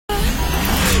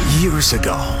Years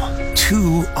ago,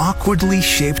 two awkwardly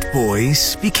shaped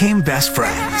boys became best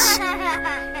friends.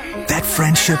 That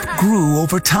friendship grew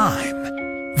over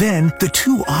time. Then, the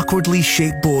two awkwardly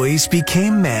shaped boys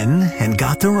became men and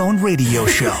got their own radio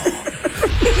show.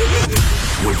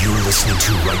 What you're listening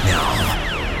to right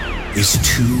now is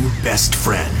Two Best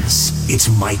Friends. It's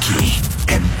Mikey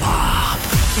and Bob.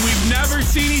 We've never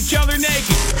seen each other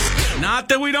naked. Not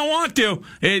that we don't want to.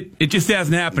 It just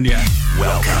hasn't happened yet.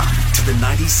 Welcome to the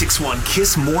 96.1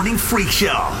 Kiss Morning Freak Show.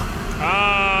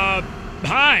 Hi.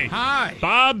 Hi.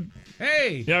 Bob.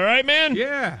 Hey. You all right, man?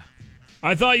 Yeah.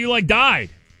 I thought you, died.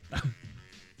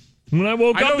 When I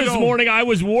woke up this morning, I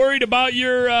was worried about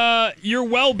your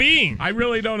well-being. I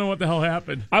really don't know what the hell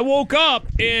happened. I woke up,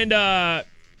 and I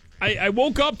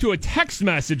woke up to a text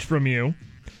message from you.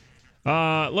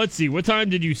 Let's see. What time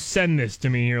did you send this to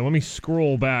me here? Let me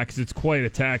scroll back, because it's quite a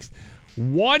text.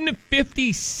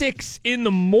 1:56 in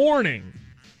the morning.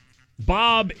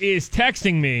 Bob is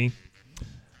texting me.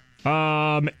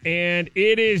 And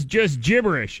it is just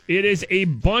gibberish. It is a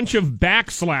bunch of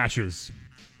backslashes.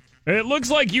 It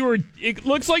looks like you were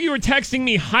texting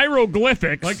me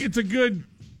hieroglyphics. Like it's a good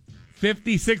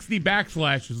 50, 60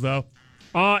 backslashes, though.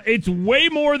 It's way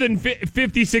more than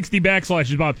 50, 60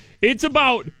 backslashes, Bob. It's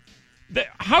about...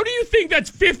 How do you think that's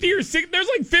 50 or 60? There's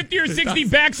like 50 or 60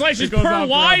 backslashes per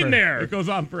line forever. there. It goes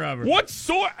on forever. What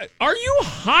sort? Are you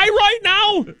high right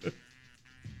now?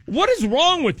 What is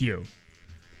wrong with you?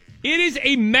 It is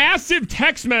a massive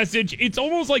text message. It's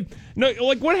almost like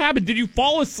what happened? Did you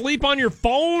fall asleep on your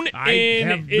phone? I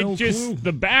have no clue.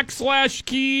 The backslash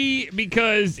key,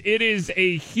 because it is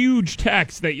a huge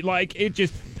text that it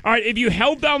just. All right, if you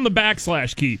held down the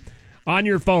backslash key on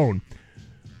your phone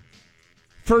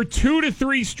for 2 to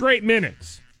 3 straight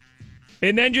minutes,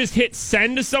 and then just hit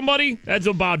send to somebody, that's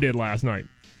what Bob did last night.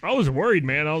 I was worried,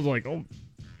 man. I was like, oh,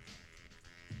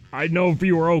 I know if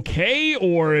you were okay,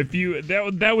 or if you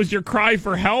that was your cry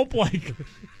for help, like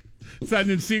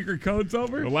sending secret codes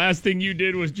over. The last thing you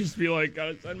did was just be like,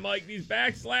 gotta send Mike these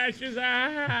backslashes.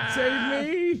 Save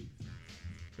me.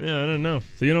 Yeah, I don't know.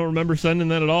 So you don't remember sending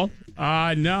that at all?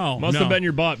 No. Must have been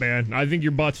your butt, man. I think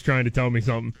your butt's trying to tell me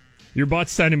something. Your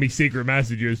butt's sending me secret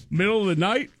messages. Middle of the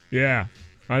night? Yeah,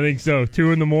 I think so.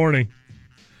 2 a.m.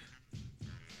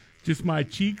 Just my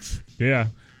cheeks? Yeah.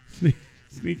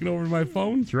 Sneaking over to my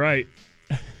phone? That's right.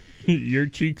 Your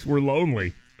cheeks were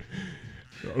lonely.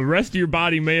 The rest of your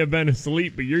body may have been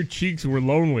asleep, but your cheeks were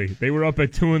lonely. They were up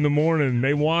at 2 a.m. and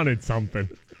they wanted something.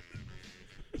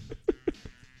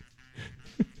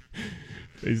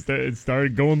 They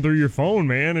started going through your phone,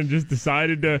 man, and just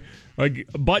decided to,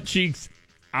 butt cheeks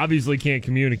obviously can't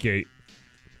communicate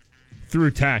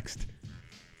through text.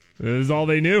 This is all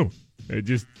they knew. It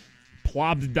just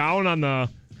plopped down on the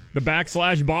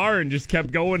backslash bar and just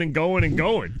kept going and going and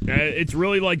going. It's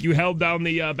really like you held down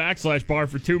the backslash bar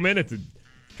for 2 minutes and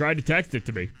tried to text it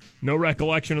to me. No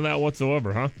recollection of that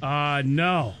whatsoever, huh?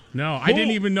 No. Cool. I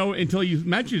didn't even know until you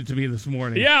mentioned it to me this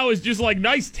morning. Yeah, it was just like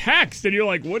nice text, and you're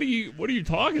like, what are you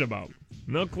talking about?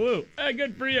 No clue. Hey,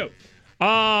 good for you.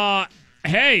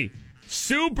 Hey,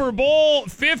 Super Bowl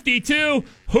 52.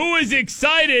 Who is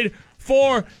excited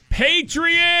for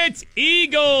Patriots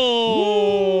Eagles?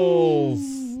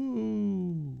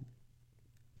 Ooh.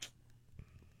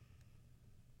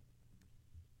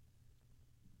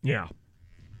 Yeah.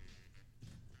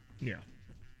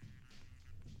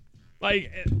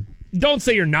 Don't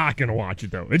say you're not going to watch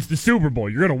it, though. It's the Super Bowl.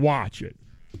 You're going to watch it.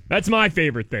 That's my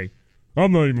favorite thing.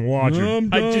 I'm not even watching. I'm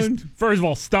done. First of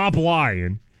all, stop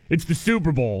lying. It's the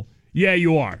Super Bowl. Yeah,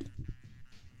 you are.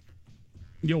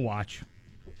 You'll watch.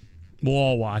 We'll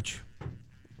all watch.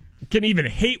 Can even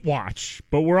hate watch,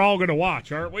 but we're all going to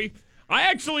watch, aren't we? I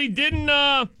actually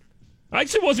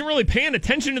wasn't really paying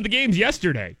attention to the games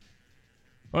yesterday.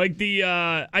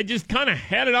 I just kind of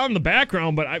had it on in the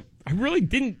background, but I really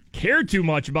didn't care too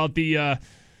much about the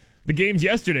games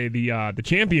yesterday, the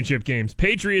championship games.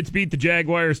 Patriots beat the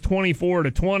Jaguars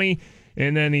 24-20,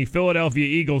 and then the Philadelphia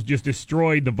Eagles just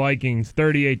destroyed the Vikings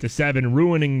 38-7,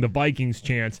 ruining the Vikings'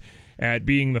 chance at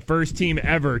being the first team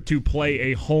ever to play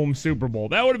a home Super Bowl.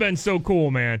 That would have been so cool,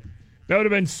 man. That would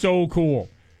have been so cool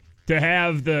to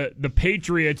have the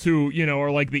Patriots, who,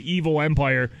 are like the evil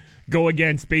empire, go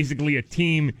against basically a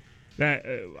team that,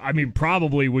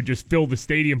 probably would just fill the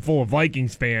stadium full of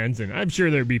Vikings fans, and I'm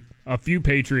sure there'd be a few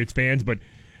Patriots fans, but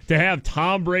to have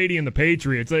Tom Brady and the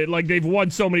Patriots, they've won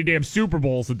so many damn Super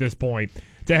Bowls at this point,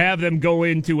 to have them go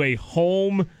into a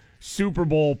home Super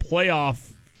Bowl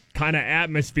playoff kind of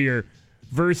atmosphere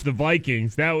versus the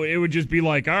Vikings. It would just be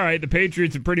like, all right, the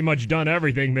Patriots have pretty much done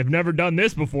everything. They've never done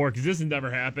this before because this has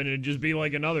never happened. It'd just be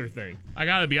like another thing. I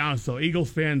got to be honest, though. Eagles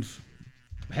fans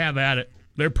have at it.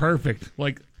 They're perfect.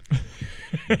 Like,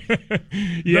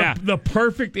 yeah. The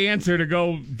perfect answer to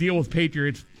go deal with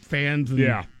Patriots fans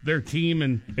and their team.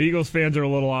 And Eagles fans are a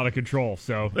little out of control.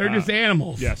 So they're just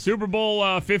animals. Yeah, Super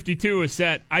Bowl 52 is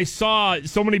set. I saw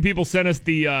so many people sent us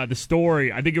the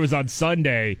story. I think it was on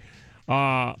Sunday.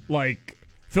 Like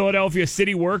Philadelphia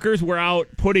city workers were out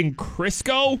putting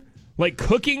Crisco, like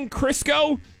cooking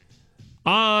Crisco,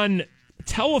 on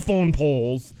telephone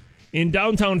poles in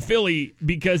downtown Philly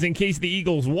because in case the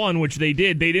Eagles won, which they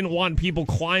did, they didn't want people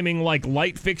climbing like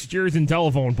light fixtures and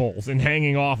telephone poles and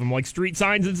hanging off them like street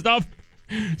signs and stuff.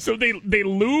 So they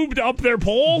lubed up their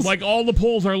poles. Like all the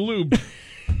poles are lubed.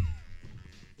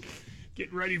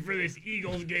 Getting ready for this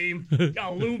Eagles game.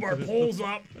 Gotta lube our poles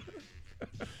up.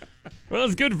 Well,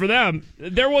 it's good for them.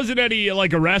 There wasn't any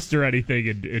like arrest or anything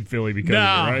in Philly because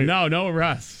of it, right? No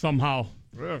arrest somehow.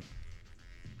 Yeah.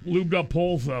 Lubed up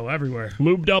poles, though, everywhere.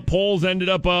 Lubed up poles ended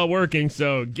up working,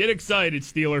 so get excited,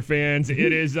 Steeler fans.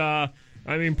 It is,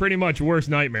 pretty much worst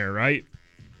nightmare, right?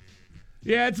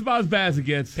 Yeah, it's about as bad as it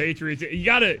gets. Patriots, you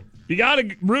gotta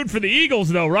root for the Eagles,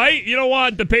 though, right? You don't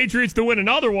want the Patriots to win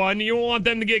another one. You don't want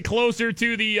them to get closer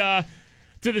to the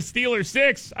Steelers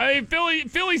 6. I mean,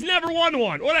 Philly's never won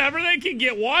one. Whatever, they can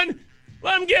get one.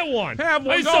 Let them get one. Have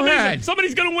one. Go ahead.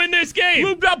 Somebody's going to win this game.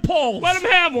 Lubed up poles. Let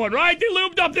them have one, right? They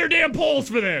lubed up their damn poles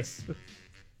for this.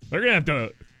 They're going to have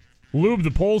to lube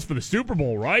the poles for the Super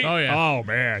Bowl, right? Oh, yeah. Oh,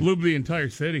 man. Lube the entire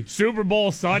city. Super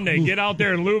Bowl Sunday. Get out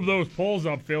there and lube those poles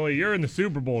up, Philly. You're in the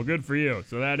Super Bowl. Good for you.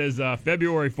 So that is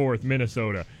February 4th,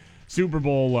 Minnesota. Super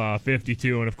Bowl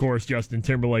 52. And, of course, Justin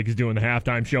Timberlake is doing the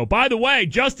halftime show. By the way,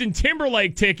 Justin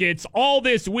Timberlake tickets all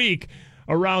this week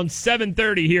around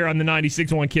 7:30 here on the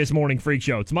 96.1 Kiss Morning Freak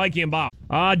Show. It's Mikey and Bob.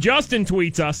 Justin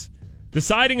tweets us,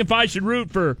 deciding if I should root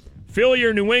for Philly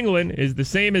or New England is the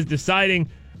same as deciding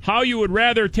how you would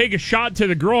rather take a shot to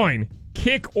the groin,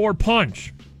 kick or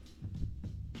punch.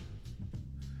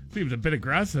 Seems a bit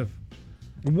aggressive.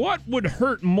 What would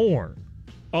hurt more?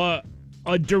 A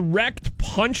direct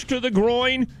punch to the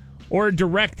groin or a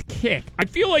direct kick? I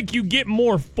feel like you get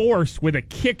more force with a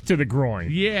kick to the groin.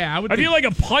 Yeah, I feel like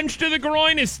a punch to the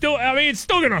groin is still, it's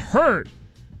still going to hurt.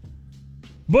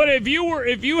 But if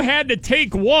you had to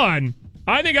take one,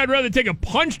 I think I'd rather take a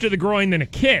punch to the groin than a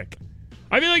kick.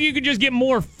 I feel like you could just get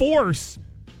more force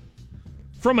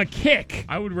from a kick.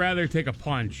 I would rather take a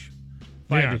punch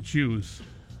if I had to choose.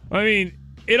 I mean,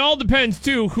 it all depends,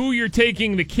 too, who you're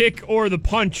taking the kick or the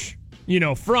punch,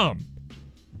 from.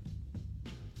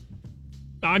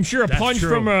 I'm sure That's punch true.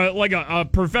 from a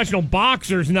professional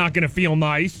boxer is not going to feel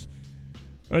nice.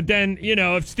 But then,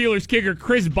 if Steelers kicker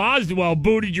Chris Boswell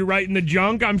booted you right in the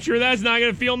junk, I'm sure that's not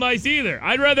going to feel nice either.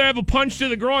 I'd rather have a punch to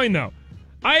the groin, though.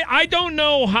 I don't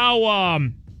know how,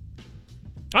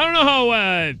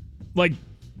 like,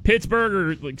 Pittsburgh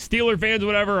or, like, Steeler fans or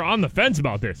whatever are on the fence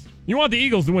about this. You want the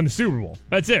Eagles to win the Super Bowl.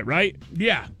 That's it, right?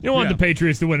 Yeah. You don't want the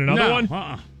Patriots to win another one?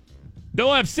 Uh-uh.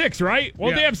 They'll have 6, right?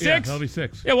 Won't they have 6? Yeah, they'll be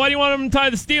 6. Yeah, why do you want them to tie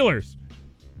the Steelers?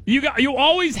 You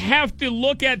always have to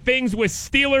look at things with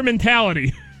Steeler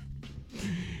mentality.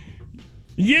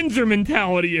 Yinzer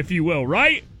mentality, if you will,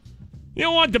 right? You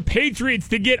don't want the Patriots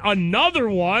to get another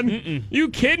one. Mm-mm. You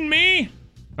kidding me?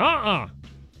 I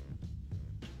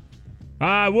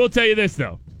will tell you this,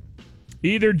 though.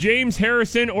 Either James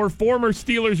Harrison or former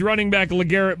Steelers running back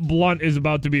LeGarrette Blount is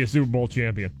about to be a Super Bowl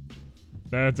champion.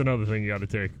 That's another thing you got to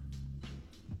take.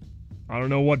 I don't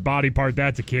know what body part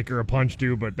that's a kick or a punch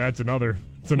to, but that's another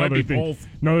thing. Both.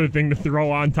 Another thing to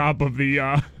throw on top of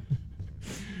the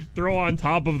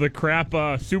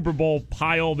crap Super Bowl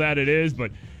pile that it is.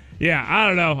 But yeah, I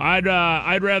don't know.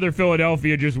 I'd rather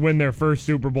Philadelphia just win their first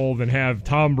Super Bowl than have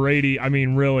Tom Brady. I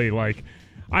mean, really, like,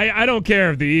 I don't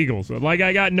care if the Eagles. Like,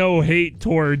 I got no hate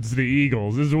towards the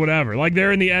Eagles. This is whatever. Like,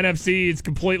 they're in the NFC. It's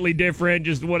completely different.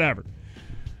 Just whatever.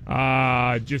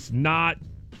 Just not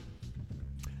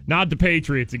the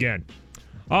Patriots again.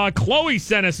 Chloe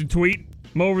sent us a tweet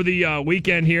over the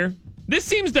weekend here. This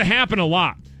seems to happen a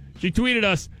lot. She tweeted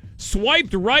us,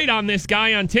 swiped right on this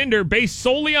guy on Tinder based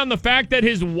solely on the fact that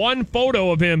his one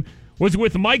photo of him was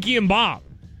with Mikey and Bob.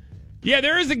 Yeah,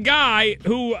 there is a guy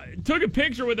who took a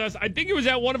picture with us. I think it was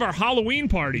at one of our Halloween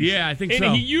parties. Yeah, I think so.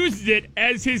 And he used it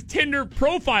as his Tinder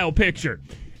profile picture.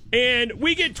 And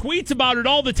we get tweets about it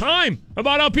all the time,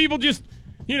 about how people just,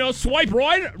 swipe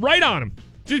right on him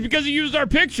just because he used our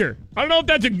picture. I don't know if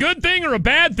that's a good thing or a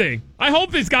bad thing. I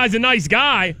hope this guy's a nice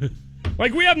guy.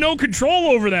 Like, we have no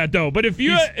control over that, though. But if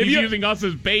he's using us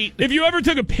as bait. If you ever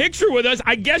took a picture with us,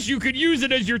 I guess you could use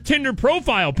it as your Tinder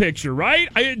profile picture, right?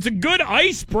 It's a good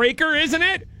icebreaker, isn't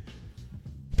it?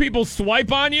 People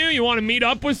swipe on you. You want to meet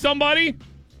up with somebody, and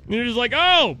you're just like,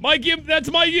 "Oh,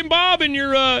 that's Mikey and Bob in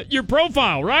your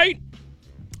profile, right?"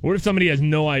 What if somebody has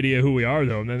no idea who we are,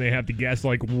 though, and then they have to guess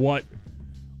like what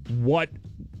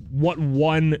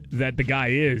one that the guy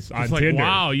is on It's like, Tinder?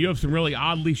 wow, you have some really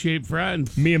oddly shaped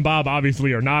friends. Me and Bob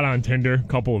obviously are not on Tinder. A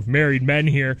couple of married men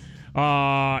here.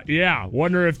 Yeah.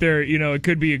 Wonder if they're, it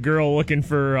could be a girl looking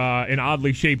for an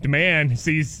oddly shaped man,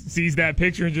 sees that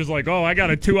picture and just like, oh, I got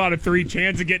a 2 out of 3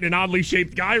 chance of getting an oddly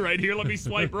shaped guy right here. Let me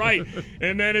swipe right.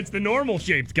 And then it's the normal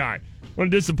shaped guy. What a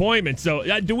disappointment.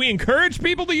 So do we encourage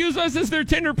people to use us as their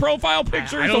Tinder profile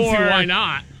pictures? I don't see why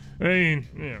not. I mean,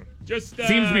 just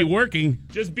seems to be working.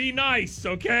 Just be nice,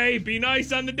 okay? Be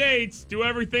nice on the dates. Do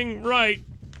everything right.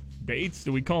 Dates?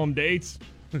 Do we call them dates?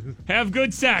 Have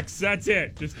good sex. That's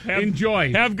it. Just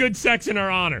enjoy. Have good sex in our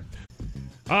honor.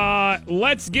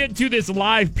 Let's get to this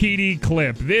live PD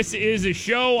clip. This is a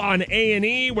show on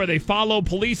A&E where they follow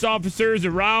police officers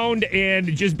around and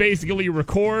just basically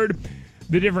record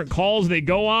the different calls they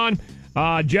go on.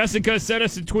 Jessica sent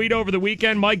us a tweet over the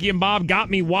weekend. Mikey and Bob got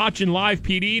me watching live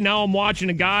PD. Now I'm watching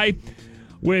a guy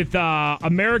with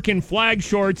American flag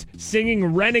shorts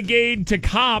singing Renegade to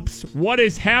cops. What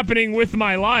is happening with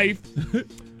my life?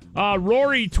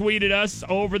 Rory tweeted us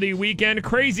over the weekend.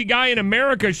 Crazy guy in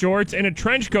America shorts and a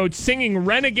trench coat singing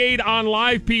Renegade on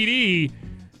live PD.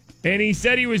 And he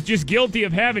said he was just guilty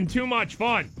of having too much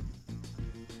fun.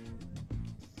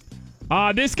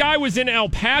 This guy was in El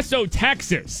Paso,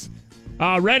 Texas.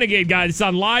 Renegade guy. It's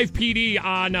on live PD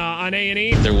on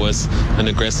A&E. There was an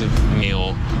aggressive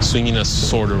male swinging a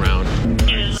sword around.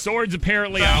 Sword's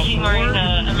apparently out. He's wearing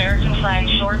American flag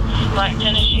shorts, black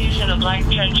tennis shoes, and a black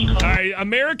trench coat. All right,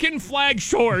 American flag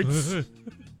shorts,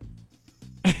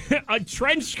 a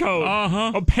trench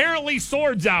coat. Apparently,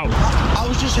 swords out. I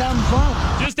was just having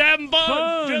fun. Just having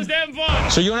fun. Just having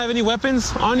fun. So you don't have any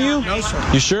weapons on you? No, sir.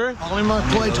 You sure? Only my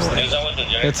play toys.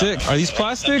 That's it. Are these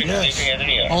plastic? Yes.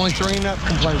 Only 3 and up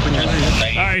can play when you're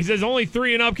All right, he says only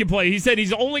 3 and up can play. He said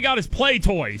he's only got his play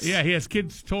toys. Yeah, he has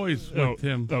kids' toys with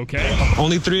him. Okay.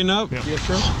 Only 3 and up? Yeah. Yes,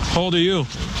 sir. How old are you?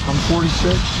 I'm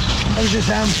 46. I was just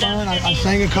having fun. I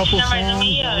sang a couple songs.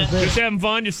 That was it. Just having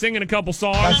fun, just singing a couple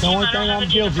songs. That's the only thing I'm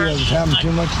guilty of is having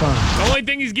too much fun. The only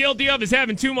thing he's guilty of is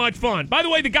having too much fun. By the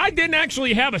way, the guy didn't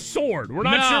actually have a sword. We're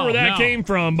not sure where that came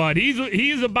from, but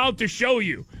he's about to show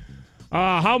you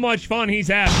how much fun he's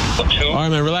having. All right,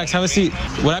 man, relax. Have a seat.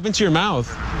 What happened to your mouth?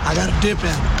 I got a dip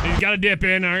in. He's got a dip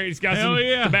in. All right, he's got some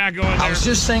tobacco in there. I was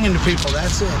just singing to people.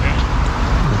 That's it.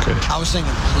 Okay. I was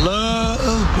singing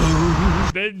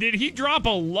Love Boat. Did he drop a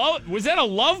love? Was that a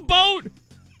love boat?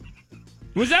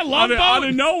 Was that love boat? Out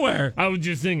of nowhere. I was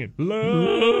just singing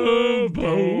Love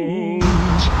Boat.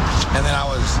 And then I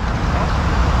was,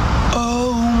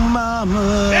 oh,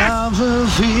 mama, I will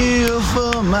feel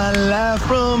for my life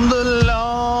from the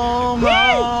long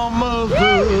arm of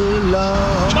the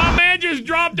law. My man just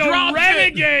dropped a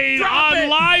Renegade on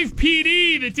Live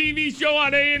PD, the TV show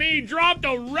on A&E. Dropped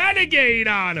a Renegade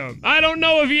on him. I don't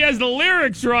know if he has the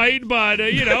lyrics right, but,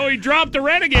 he dropped a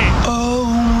Renegade. Oh,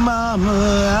 mama,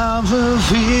 I will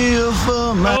feel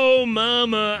for my... Oh,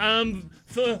 mama, I'm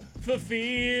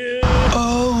fulfilled.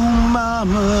 Oh,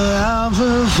 mama, I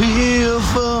will feel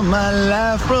for my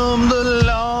life from the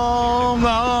long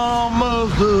arm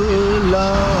of the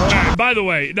law. By the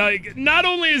way, not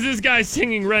only is this guy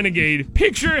singing Renegade,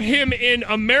 picture him in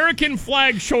American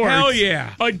flag shorts. Hell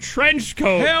yeah. A trench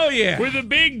coat. Hell yeah. With a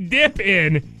big dip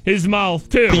in his mouth,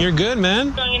 too. You're good,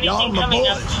 man. Y'all my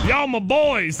boys. Y'all my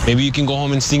boys. Maybe you can go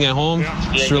home and sing at home.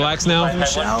 Just relax now.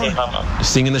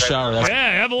 Sing in the shower.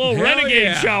 Yeah, have a little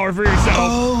Renegade shower for yourself.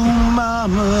 Oh,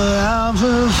 mama, I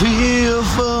will feel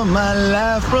for my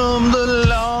life from the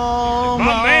long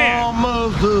arm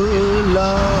of the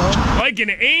law. Like an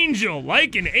angel.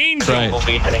 Right.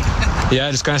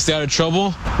 Yeah, just kind of stay out of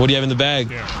trouble. What do you have in the bag?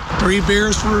 3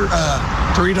 beers for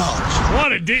 $3.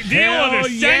 What a deal of the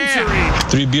century.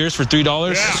 3 beers for $3?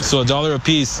 Yeah. So $1 a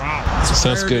piece. Wow.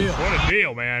 Sounds good. deal. What a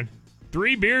deal, man.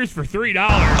 3 beers for $3.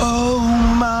 Oh,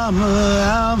 mama,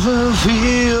 I will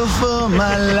feel for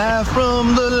my life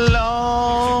from the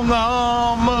long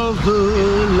arm of the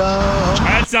law.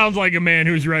 That sounds like a man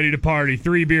who's ready to party.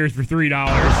 3 beers for $3.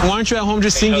 Why aren't you at home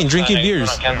just singing, drinking beers?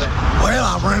 Well,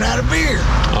 I run out of beer.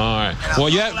 All right. Well,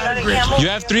 you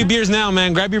have 3 beers now,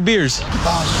 man. Grab your beers.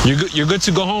 You're good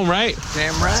to go home, right?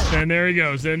 Damn right. And there he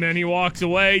goes. And then he walks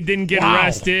away. Didn't get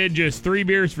arrested. Just 3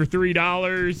 beers for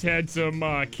 $3. Had some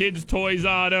kids' toys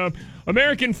on him.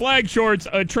 American flag shorts,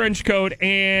 a trench coat,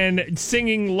 and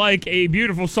singing like a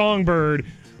beautiful songbird,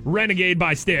 Renegade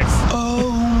by Styx.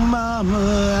 Oh, mama,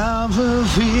 I will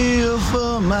feel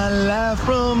for my life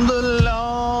from the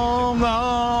long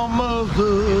arm of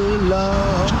the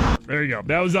law. There you go.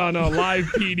 That was on Live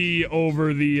PD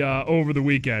over the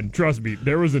weekend. Trust me,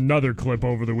 there was another clip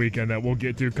over the weekend that we'll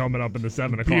get to coming up in the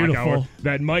 7 o'clock hour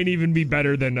that might even be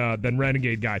better than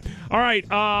Renegade Guy. All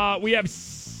right, we have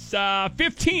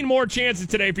 15 more chances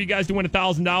today for you guys to win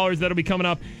 $1,000. That'll be coming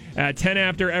up at 10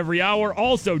 after every hour.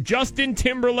 Also, Justin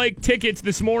Timberlake tickets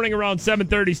this morning around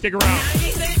 7:30. Stick around.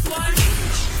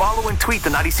 Follow and tweet the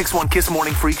 96.1 Kiss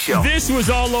Morning Freak Show. This was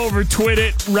all over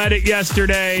Reddit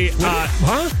yesterday.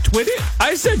 Twit it?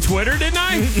 I said Twitter, didn't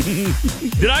I?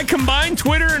 Did I combine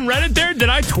Twitter and Reddit there? Did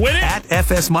I twit it? At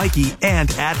FS Mikey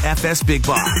and at FS Big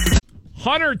Bob.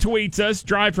 Hunter tweets us,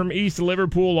 drive from East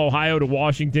Liverpool, Ohio to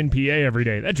Washington, PA every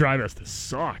day. That drive has to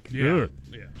suck. Yeah.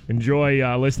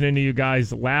 Enjoy listening to you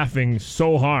guys laughing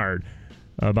so hard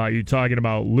about you talking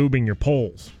about lubing your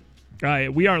poles.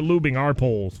 We aren't lubing our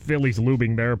poles. Philly's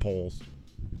lubing their poles.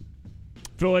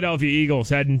 Philadelphia Eagles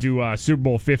heading to Super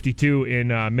Bowl 52 in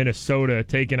Minnesota,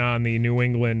 taking on the New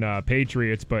England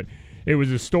Patriots. But it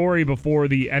was a story before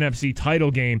the NFC title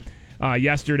game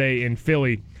yesterday in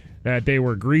Philly that they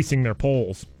were greasing their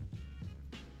poles.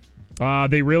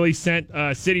 They really sent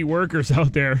city workers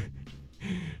out there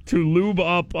to lube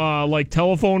up like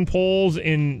telephone poles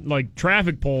and like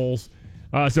traffic poles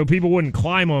so people wouldn't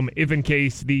climb them if in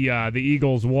case the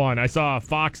Eagles won. I saw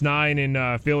Fox 9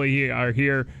 in Philly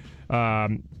here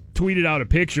tweeted out a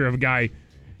picture of a guy.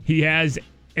 He has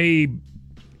a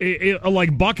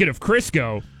like bucket of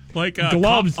Crisco. Like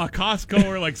gloves. A Costco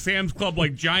or like Sam's Club,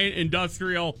 like giant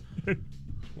industrial,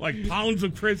 like pounds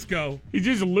of Crisco. He's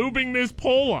just lubing this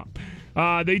pole up.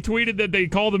 They tweeted that they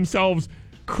call themselves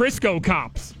Crisco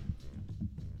Cops.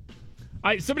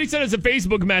 Somebody sent us a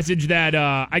Facebook message that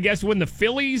I guess when the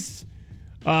Phillies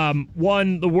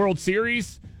won the World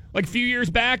Series like a few years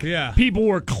back, people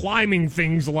were climbing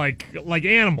things like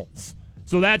animals.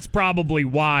 So that's probably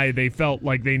why they felt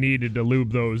like they needed to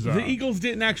lube those. The Eagles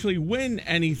didn't actually win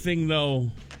anything,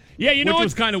 though. Yeah, you know which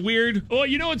was kind of weird. Well,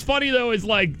 you know what's funny, though, is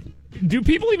like, do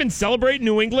people even celebrate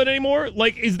New England anymore?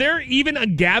 Like, is there even a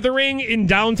gathering in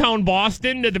downtown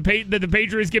Boston that the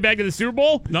Patriots get back to the Super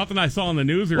Bowl? Nothing I saw on the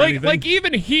news or anything. Like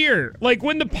even here, like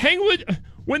when the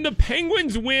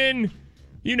Penguins win,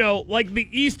 you know, like the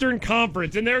Eastern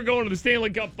Conference and they're going to the Stanley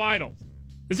Cup Finals.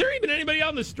 Is there even anybody out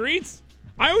in the streets?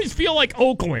 I always feel like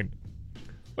Oakland.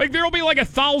 Like there'll be like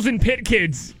 1,000 pit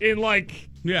kids in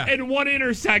in one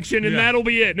intersection and that'll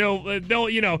be it. No,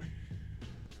 they'll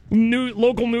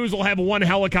local news will have one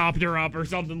helicopter up or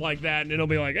something like that, and it'll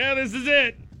be like, this is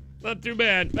it. Not too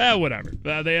bad. Whatever.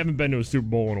 They haven't been to a Super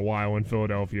Bowl in a while in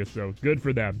Philadelphia, so good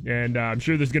for them. And I'm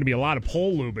sure there's going to be a lot of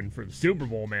pole lubing for the Super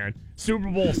Bowl, man. Super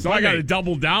Bowl Sunday. I got to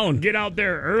double down. Get out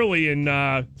there early and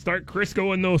start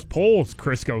Criscoing those poles,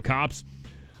 Crisco Cops.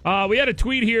 We had a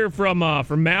tweet here from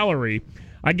Mallory.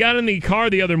 I got in the car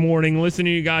the other morning listening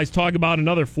to you guys talk about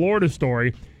another Florida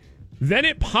story. Then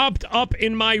it popped up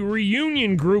in my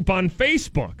reunion group on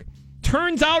Facebook.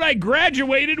 Turns out I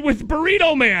graduated with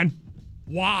Burrito Man.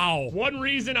 Wow. One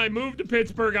reason I moved to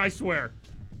Pittsburgh, I swear.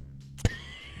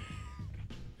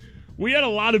 We had a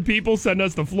lot of people send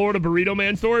us the Florida Burrito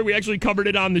Man story. We actually covered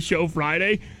it on the show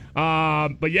Friday.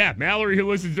 But yeah, Mallory, who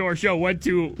listens to our show, went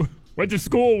to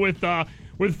school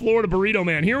with Florida Burrito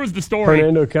Man. Here was the story.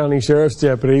 Hernando County Sheriff's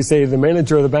deputies say the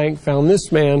manager of the bank found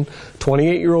this man,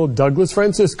 28-year-old Douglas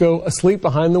Francisco, asleep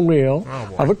behind the wheel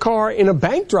of a car in a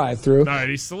bank drive-thru. All right,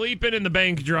 he's sleeping in the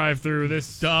bank drive-thru.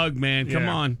 This Doug, man, come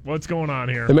on. What's going on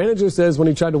here? The manager says when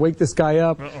he tried to wake this guy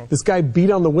up, this guy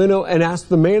beat on the window and asked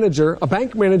the manager, a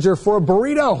bank manager, for a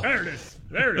burrito.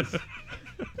 There it is.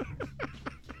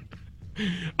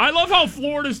 I love how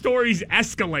Florida stories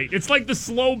escalate. It's like the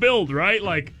slow build, right?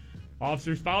 Like,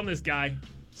 officers found this guy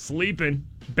sleeping,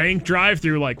 bank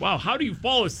drive-thru. Like, wow, how do you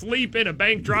fall asleep in a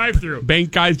bank drive-thru?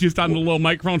 Bank guy's just on the little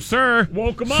microphone. Sir.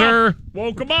 Woke him up. Sir.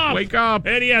 Woke him up. Wake up.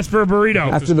 And he asked for a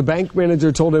burrito. After the bank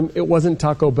manager told him it wasn't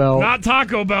Taco Bell. Not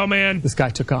Taco Bell, man. This guy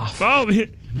took off. Oh,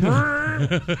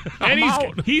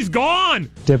 and he's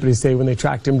gone. Deputies say when they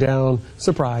tracked him down,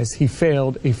 surprise, he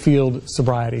failed a field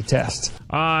sobriety test.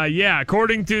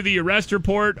 According to the arrest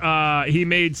report, he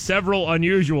made several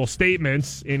unusual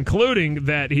statements, including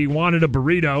that he wanted a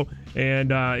burrito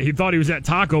and he thought he was at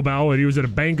Taco Bell and he was at a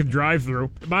bank drive-thru.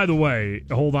 By the way,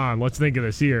 hold on, let's think of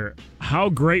this here. How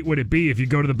great would it be if you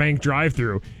go to the bank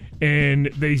drive-thru and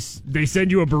they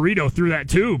send you a burrito through that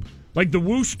tube? Like the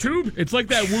whoosh tube? It's like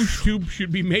that whoosh tube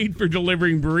should be made for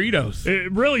delivering burritos.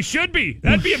 It really should be.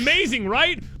 That'd be amazing,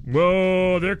 right?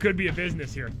 Whoa, there could be a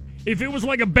business here. If it was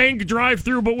like a bank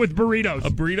drive-through, but with burritos. A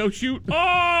burrito shoot?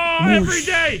 Oh, every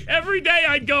day. Every day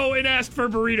I'd go and ask for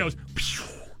burritos.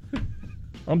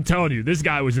 I'm telling you, this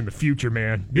guy was in the future,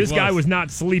 man. This guy was not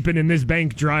sleeping in this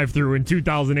bank drive-through in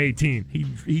 2018.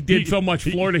 He did so much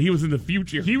Florida, he was in the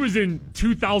future. He was in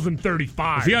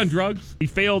 2035. Is he on drugs? He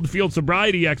failed field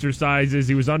sobriety exercises.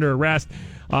 He was under arrest.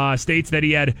 States that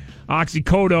he had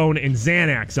oxycodone and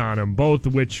Xanax on him, both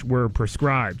of which were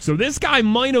prescribed. So this guy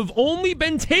might have only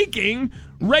been taking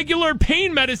regular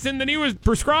pain medicine that he was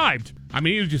prescribed. I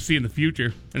mean, he was just seeing the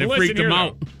future, and it Listen freaked him here,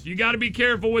 out. though. You got to be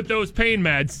careful with those pain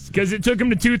meds, because it took him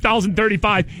to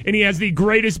 2035, and he has the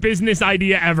greatest business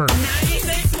idea ever.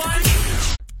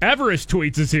 Everest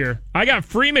tweets us here. I got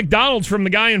free McDonald's from the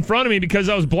guy in front of me because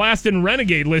I was blasting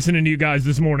Renegade listening to you guys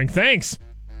this morning. Thanks.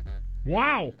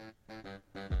 Wow.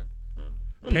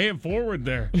 Pay it forward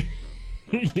there.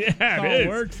 Yeah, That's how it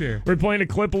works here. We're playing a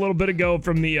clip a little bit ago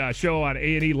from the show on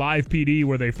A&E Live PD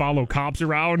where they follow cops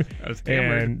around.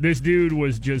 And this dude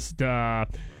was just, he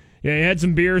had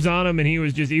some beers on him, and he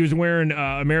was wearing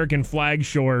American flag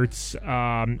shorts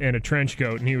and a trench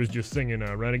coat, and he was just singing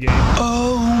Renegade.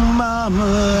 Oh, mama,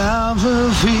 I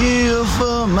will feel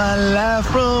for my life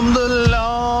from the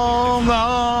long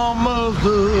arm of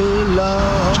the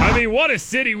law. I mean, what a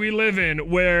city we live in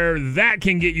where that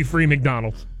can get you free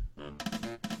McDonald's.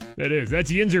 That is. That's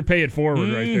Yinzer Pay It Forward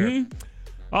right there.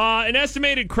 An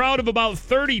estimated crowd of about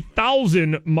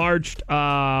 30,000 marched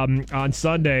on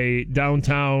Sunday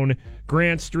downtown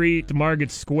Grant Street to Market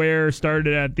Square.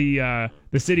 Started at the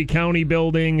city-county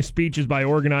building. Speeches by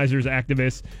organizers,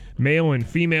 activists, male and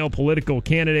female political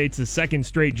candidates. The second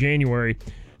straight January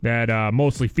that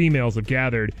mostly females have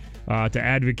gathered to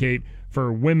advocate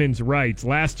for women's rights.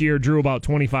 Last year drew about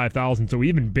 25,000, so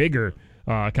even bigger.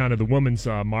 Kind of the women's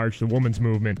march, the women's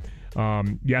movement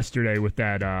yesterday with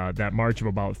that march of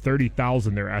about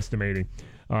 30,000 they're estimating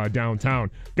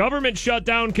downtown. Government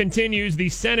shutdown continues. The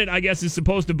Senate, I guess, is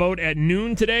supposed to vote at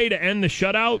noon today to end the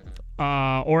shutout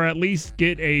or at least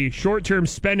get a short-term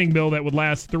spending bill that would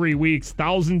last 3 weeks.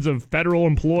 Thousands of federal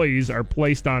employees are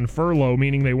placed on furlough,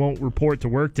 meaning they won't report to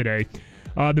work today.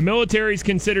 The military is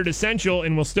considered essential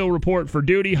and will still report for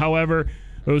duty. However,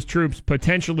 those troops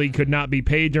potentially could not be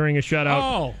paid during a shutout.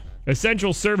 Oh.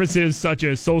 Essential services such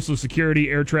as Social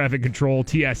Security, Air Traffic Control,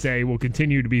 TSA will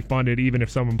continue to be funded even if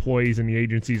some employees in the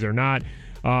agencies are not.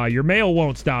 Your mail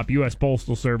won't stop. U.S.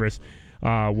 Postal Service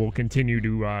will continue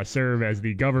to serve as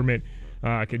the government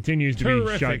continues to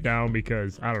be shut down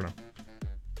because, I don't know.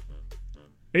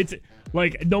 It's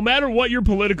like, no matter what your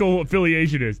political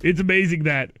affiliation is, it's amazing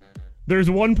that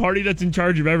there's one party that's in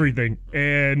charge of everything.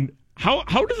 And how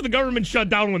does the government shut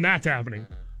down when that's happening?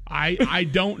 I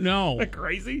don't know. Isn't that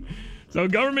crazy? So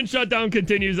government shutdown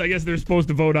continues. I guess they're supposed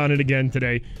to vote on it again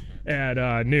today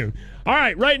at noon. All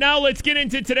right, right now let's get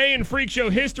into Today in Freak Show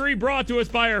history, brought to us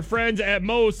by our friends at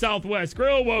Moe's Southwest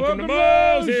Grill. Welcome to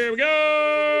Moe's. Here we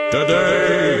go.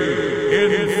 Today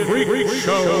in Freak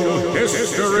Show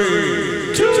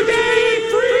history. Today in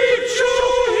Freak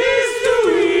Show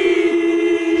history.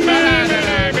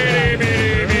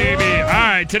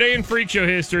 All right, today in Freak Show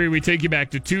history, we take you back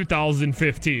to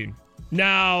 2015.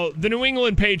 Now, the New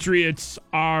England Patriots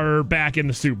are back in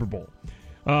the Super Bowl.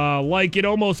 Like it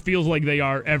almost feels like they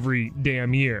are every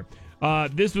damn year.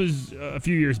 This was a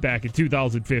few years back in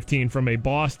 2015 from a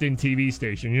Boston TV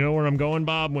station. You know where I'm going,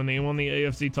 Bob, when they won the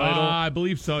AFC title? I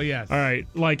believe so, yes. All right.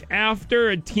 Like after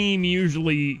a team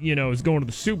usually, is going to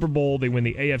the Super Bowl, they win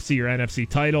the AFC or NFC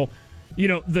title.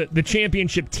 The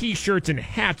championship T-shirts and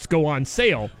hats go on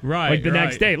sale. Right. Like the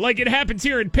next day. Like it happens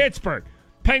here in Pittsburgh.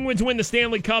 Penguins win the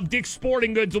Stanley Cup. Dick's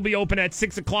Sporting Goods will be open at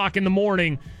 6 o'clock in the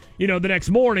morning, the next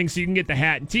morning, so you can get the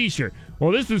hat and T-shirt.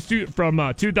 Well, this was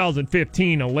from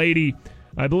 2015. A lady,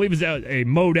 I believe, is at a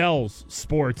Modell's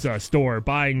sports store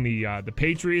buying the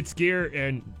Patriots gear,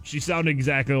 and she sounded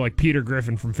exactly like Peter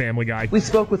Griffin from Family Guy. We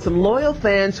spoke with some loyal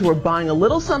fans who are buying a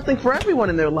little something for everyone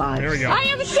in their lives. There we go. I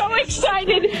am so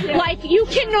excited. Like, you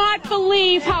cannot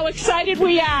believe how excited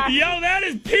we are. Yo, that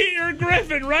is Peter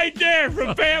Griffin right there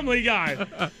from Family Guy.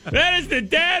 That is the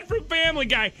dad from Family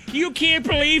Guy. You can't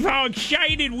believe how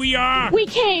excited we are. We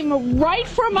came right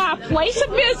from our place of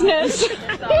business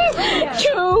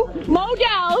to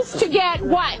Modell's to get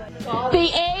what? The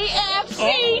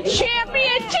AFC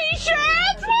champion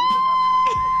T-shirts.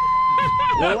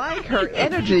 Like her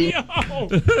energy. Yo,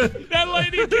 that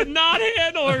lady could not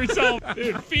handle herself.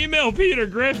 Dude, female Peter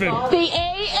Griffin. The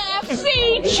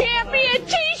AFC champion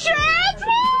T-shirts.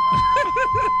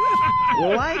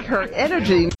 Like her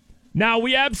energy. Now,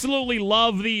 we absolutely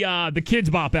love the Kids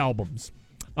Bop albums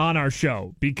on our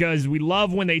show because we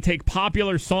love when they take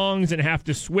popular songs and have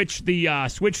to switch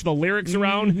the lyrics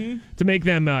around to make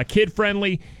them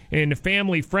kid-friendly and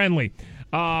family-friendly.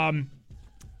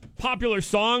 Popular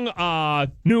song,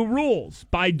 New Rules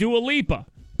by Dua Lipa.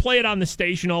 Play it on the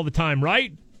station all the time,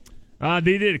 right?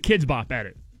 They did a Kids Bop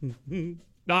edit.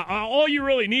 All you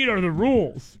really need are the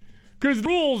rules. Because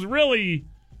rules really,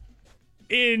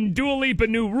 in Dua Lipa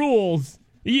New Rules,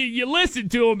 you listen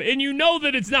to them and you know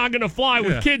that it's not going to fly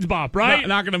with Kids Bop, right?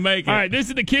 Not going to make it. All right, this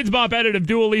is the Kids Bop edit of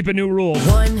Dua Lipa New Rules.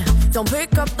 One, don't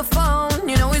pick up the phone.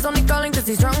 You know he's only calling because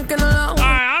he's drunk and alone. All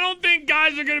right, I don't think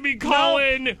guys are going to be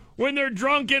calling when they're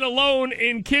drunk and alone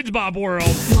in Kids Bop world.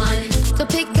 One, don't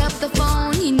pick up the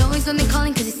phone. You know he's only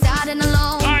calling because he's sad and alone.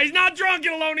 All right, he's not drunk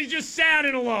and alone. He's just sad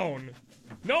and alone.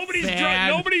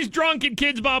 Nobody's drunk in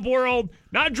Kids Bop world.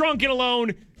 Not drunk and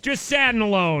alone. Just sad and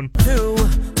alone. Two,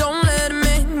 don't let him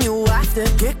in. You have to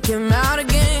kick him out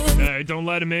again. All right, don't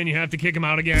let him in. You have to kick him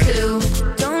out again. Two,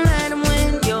 don't let him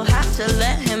win. You'll have to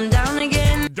let him down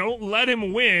again. Don't let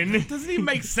him win. Doesn't even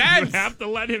make sense. You have to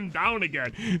let him down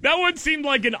again. That one seemed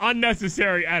like an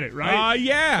unnecessary edit, right?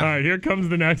 Yeah. All right, here comes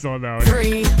the next one, though.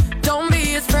 Three, don't be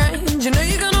his friend. You know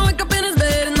you're going to wake up in his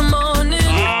bed in the morning.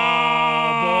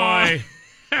 Oh, boy.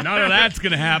 None of that's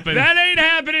going to happen. That ain't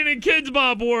happening in Kids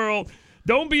Bop world.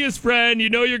 Don't be his friend.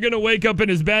 You know you're going to wake up in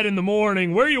his bed in the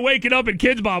morning. Where are you waking up in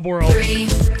Kids Bop world? Three,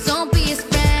 don't be his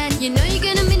friend. You know you're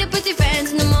going to meet up with your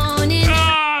friends in the morning.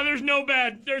 There's no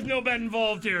bed. There's no bed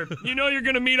involved here. You know you're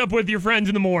going to meet up with your friends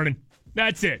in the morning.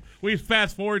 That's it. We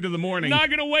fast forward to the morning. Not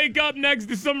going to wake up next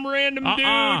to some random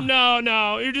dude.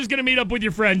 No. You're just going to meet up with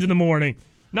your friends in the morning.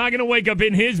 Not going to wake up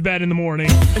in his bed in the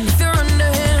morning. And if you're under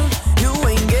him, you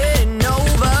ain't getting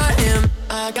over him.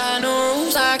 I got no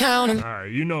rules, I count him. All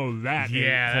right, you know that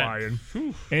ain't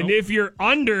flying. And Nope. if you're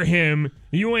under him,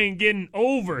 you ain't getting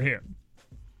over him.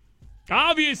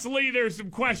 Obviously, there's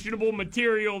some questionable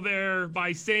material there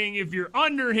by saying if you're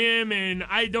under him, and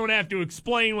I don't have to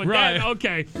explain what that.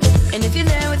 Okay. And if you're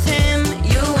there with him,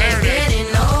 you ain't getting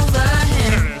over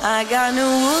him. I got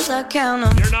no rules, I count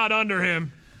them. You're not under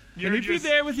him. And if you're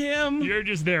there with him, you're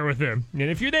just there with him. And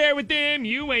if you're there with him,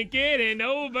 you ain't getting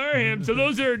over him. So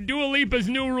those are Dua Lipa's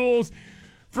New Rules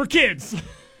for kids.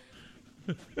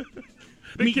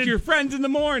 meet your friends in the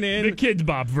morning. The Kids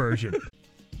Bop version.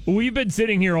 We've been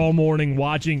sitting here all morning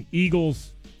watching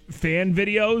Eagles fan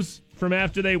videos from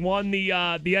after they won the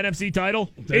NFC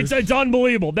title. It's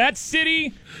unbelievable. That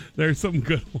city, there's some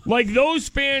good ones. Like, those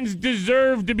fans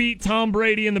deserve to beat Tom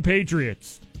Brady and the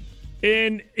Patriots.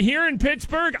 And here in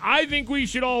Pittsburgh, I think we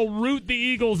should all root the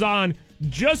Eagles on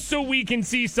just so we can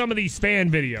see some of these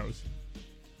fan videos.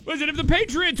 Listen, if the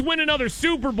Patriots win another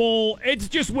Super Bowl, it's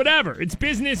just whatever. It's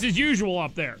business as usual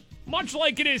up there. Much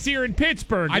like it is here in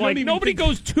Pittsburgh. Nobody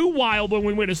goes too wild when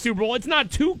we win a Super Bowl. It's not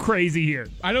too crazy here.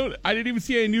 I didn't even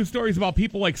see any news stories about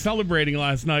people celebrating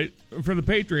last night for the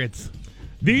Patriots.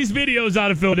 These videos out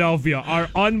of Philadelphia are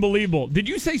unbelievable. Did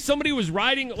you say somebody was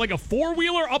riding like a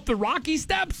four-wheeler up the Rocky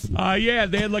Steps? Yeah,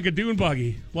 they had like a dune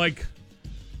buggy.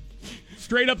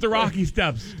 Straight up the Rocky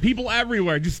Steps. People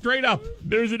everywhere, just straight up.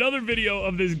 There's another video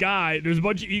of this guy. There's a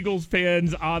bunch of Eagles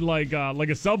fans on like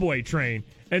a subway train.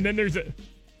 And then there's a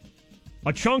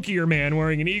chunkier man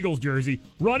wearing an Eagles jersey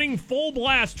running full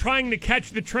blast trying to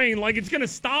catch the train like it's going to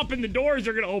stop and the doors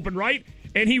are going to open, right?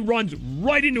 And he runs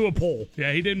right into a pole.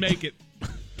 Yeah, he didn't make it.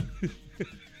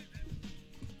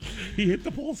 He hit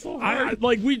the pole so hard.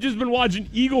 We've just been watching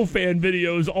Eagle fan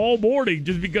videos all morning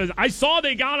just because I saw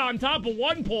they got on top of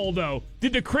one pole, though.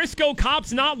 Did the Crisco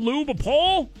cops not lube a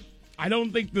pole? I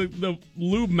don't think the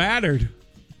lube mattered.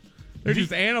 They're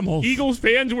just animals. Eagles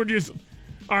fans were just...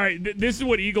 All right, this is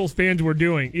what Eagles fans were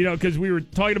doing. You know, because we were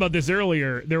talking about this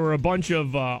earlier. There were a bunch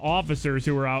of officers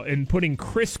who were out and putting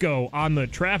Crisco on the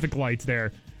traffic lights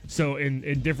there. So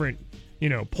in different,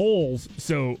 poles,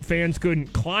 so fans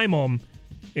couldn't climb them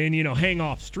and, hang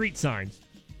off street signs.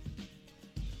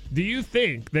 Do you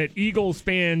think that Eagles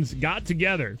fans got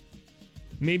together,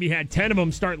 maybe had 10 of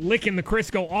them start licking the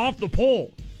Crisco off the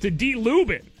pole to de-lube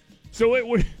it so it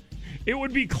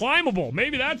would be climbable?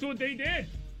 Maybe that's what they did.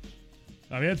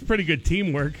 I mean, that's pretty good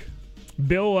teamwork.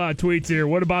 Bill tweets here,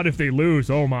 what about if they lose?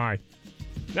 Oh, my.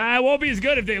 Nah, it won't be as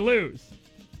good if they lose.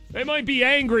 They might be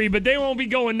angry, but they won't be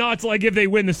going nuts like if they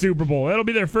win the Super Bowl. It'll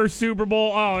be their first Super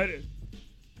Bowl.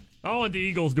 I want the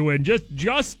Eagles to win, just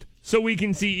so we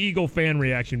can see Eagle fan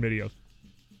reaction videos.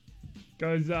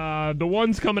 Because the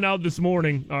ones coming out this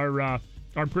morning are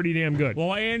pretty damn good.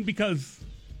 Well, and because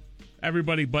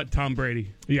everybody but Tom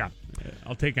Brady. Yeah.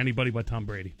 I'll take anybody but Tom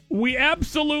Brady. We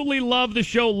absolutely love the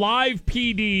show Live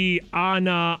PD on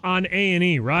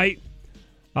A&E, right?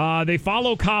 They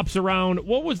follow cops around.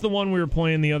 What was the one we were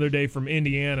playing the other day from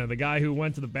Indiana? The guy who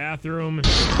went to the bathroom.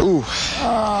 Ooh.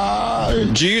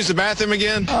 Did you use the bathroom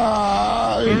again?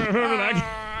 Remember that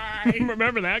guy?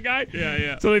 Remember that guy?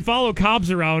 Yeah. So they follow cops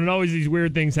around, and always these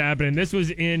weird things happen. This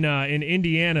was in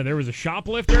Indiana. There was a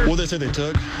shoplifter. What did they say they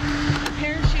took? A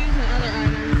pair of shoes and other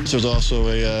items. There's also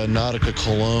a Nautica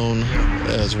cologne,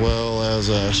 as well as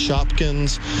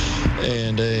Shopkins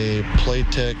and a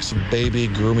Playtex baby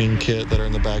grooming kit that are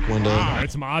in the back window. Wow,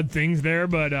 it's some odd things there,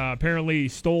 but apparently he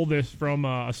stole this from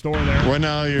a store there. Right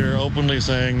now, you're openly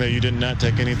saying that you did not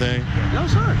take anything. No,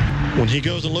 sir. When he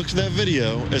goes and looks at that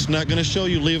video, it's not going to show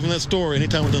you leaving that store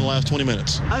anytime within the last 20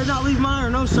 minutes. I did not leave mine, or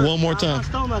no, sir. One more time. I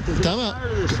stole nothing. Time out. Prior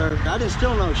to this, sir. I didn't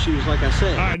steal no shoes, like I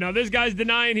said. All right, now this guy's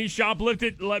denying he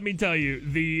shoplifted. Let me tell you,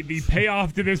 the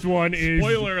payoff to this one is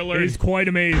Spoiler alert. is quite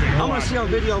amazing. I want to see on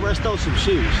video where I stole some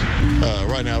shoes.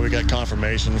 Right now, we got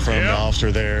confirmation from the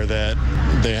officer there that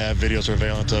they have video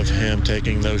surveillance of him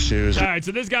taking those shoes. All right,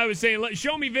 so this guy was saying,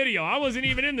 "Show me video." I wasn't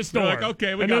even in the store. They're like,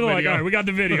 okay, we and got then they're video. Like, all right, we got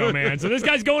the video, man. So this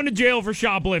guy's going to jail for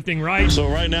shoplifting, right? So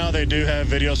right now, they do have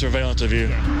video surveillance of you.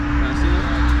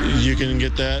 You can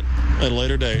get that at a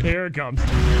later date. Here it comes.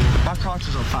 My crotch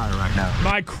is on fire right now.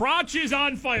 My crotch is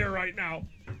on fire right now.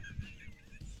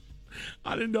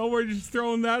 I didn't know we're just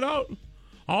throwing that out.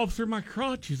 Officer, my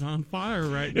crotch is on fire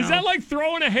right now. Is that like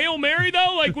throwing a Hail Mary,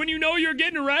 though? Like when you know you're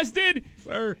getting arrested?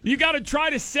 Sir. You got to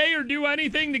try to say or do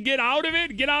anything to get out of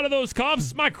it? Get out of those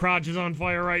cuffs? My crotch is on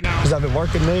fire right now. Because I've been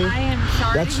working me. I am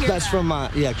sorry to hear That's from my...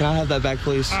 Yeah, can I have that back,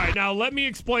 please? All right, now let me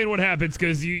explain what happens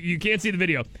because you can't see the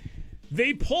video.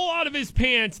 They pull out of his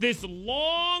pants this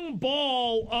long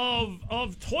ball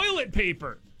of toilet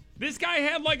paper. This guy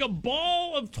had like a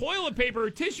ball of toilet paper, or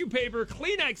tissue paper,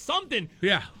 Kleenex, something.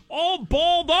 Yeah. All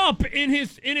balled up in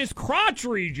his crotch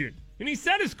region. And he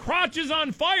said his crotch is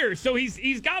on fire. So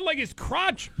he's got like his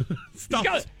crotch. He's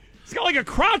got like a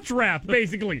crotch wrap,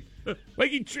 basically.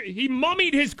 Like he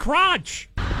mummied his crotch.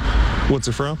 What's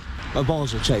it from? My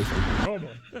balls are chafing. Oh,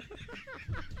 boy.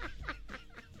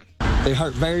 They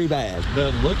hurt very bad.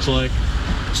 That looks like.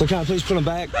 So can I please put them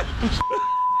back?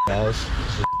 Guys.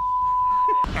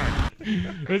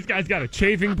 This guy's got a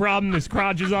chafing problem. His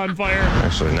crotch is on fire.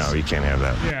 Actually, no, you can't have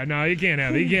that. Yeah, no, you can't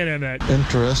have it. You can't have that.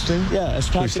 Interesting. Yeah, it's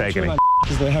Please take it.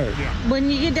 because they hurt. Yeah. When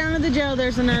you get down to the jail,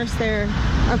 there's a nurse there,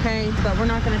 okay? But we're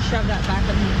not going to shove that back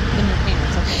in your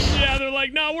pants, okay? Yeah, they're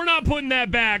like, no, we're not putting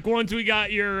that back once we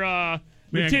got your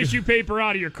the tissue paper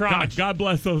out of your crotch. God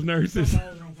bless those nurses.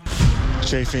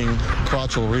 Chafing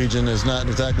crotchal region is not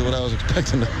exactly what I was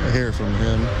expecting to hear from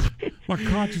him. My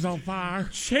crotch is on fire.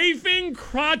 Chafing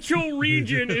crotchal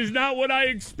region is not what I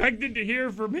expected to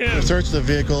hear from him. We searched the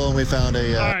vehicle and we found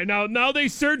a... All right, now they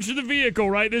search the vehicle,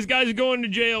 right? This guy's going to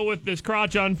jail with this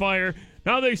crotch on fire.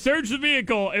 Now they search the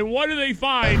vehicle, and what do they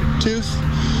find? Tooth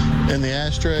in the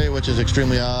ashtray, which is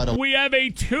extremely odd. We have a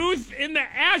tooth in the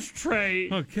ashtray.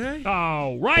 Okay.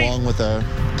 Oh, right. Along with a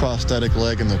prosthetic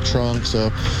leg in the trunk, so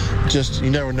just,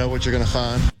 you never know what you're going to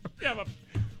find. We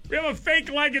have a fake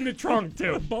leg in the trunk,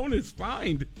 too. Bonus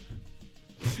find.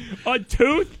 A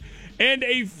tooth and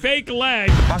a fake leg.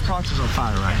 My crotch is on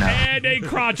fire right now. And a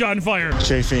crotch on fire.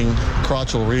 Chafing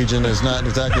crotchal region is not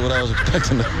exactly what I was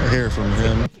expecting to hear from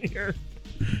him. Here.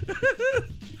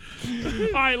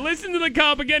 All right, listen to the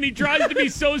cop again. He tries to be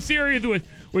so serious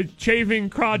with chafing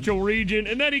crotchal region,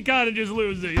 and then he kind of just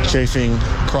loses it. You know? Chafing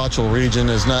crotchal region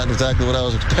is not exactly what I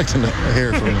was expecting to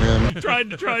hear from him. tried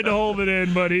to hold it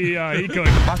in, but he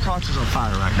couldn't. My crotch is on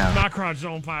fire right now. My crotch is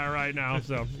on fire right now.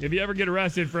 So if you ever get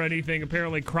arrested for anything,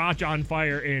 apparently crotch on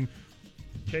fire and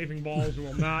chafing balls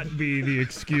will not be the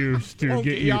excuse to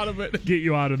get you out of it. Get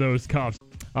you out of those cuffs.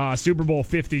 Super Bowl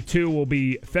 52 will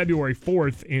be February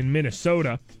 4th in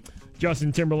Minnesota.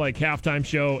 Justin Timberlake halftime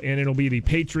show, and it'll be the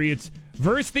Patriots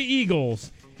versus the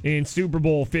Eagles in Super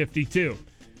Bowl 52.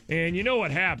 And you know what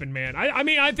happened, man. I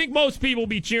mean, I think most people will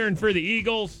be cheering for the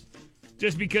Eagles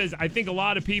just because I think a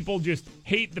lot of people just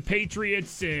hate the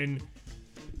Patriots and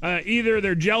either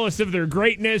they're jealous of their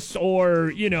greatness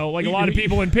or, you know, like a lot of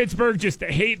people in Pittsburgh just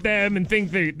hate them and think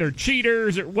they're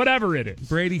cheaters or whatever it is.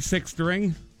 Brady sixth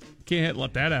ring. Can't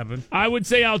let that happen. I would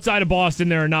say outside of Boston,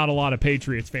 there are not a lot of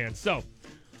Patriots fans. So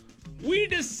we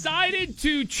decided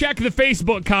to check the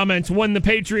Facebook comments when the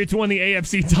Patriots won the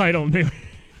AFC title.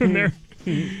 And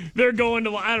they're going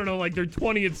to, I don't know, like their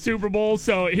 20th Super Bowl.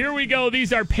 So here we go.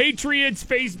 These are Patriots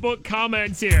Facebook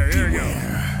comments here. Here we go.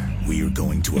 We're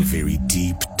going to a very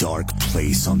deep, dark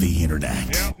place on the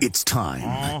internet. It's time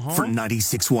for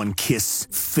 96.1 Kiss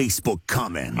Facebook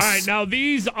comments. All right, now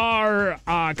these are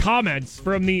comments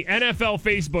from the NFL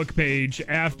Facebook page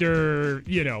after,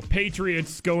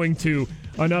 Patriots going to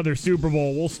another Super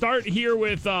Bowl. We'll start here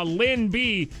with Lynn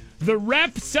B. The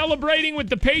ref celebrating with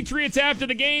the Patriots after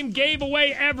the game gave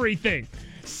away everything.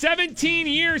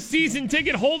 17-year season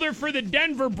ticket holder for the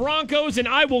Denver Broncos, and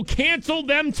I will cancel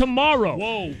them tomorrow.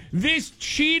 Whoa. This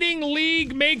cheating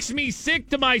league makes me sick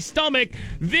to my stomach.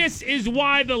 This is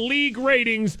why the league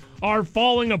ratings are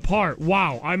falling apart.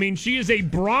 Wow. I mean, she is a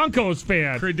Broncos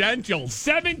fan. Credentials.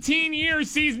 17-year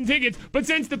season tickets, but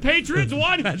since the Patriots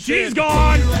won, she's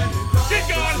gone. She's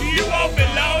gone. You won't be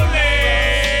lonely.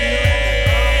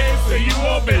 You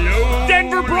won't be lonely.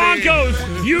 Denver Broncos,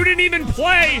 you didn't even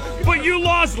play, but you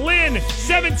lost Lynn,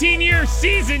 17-year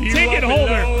season ticket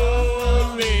holder.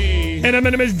 And I'm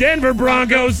going to miss Denver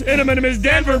Broncos, and I'm going to miss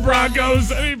Denver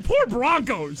Broncos. I mean, poor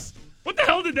Broncos. What the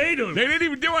hell did they do? They didn't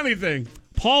even do anything.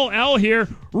 Paul L. here.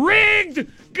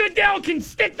 Rigged! Goodell can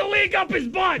stick the league up his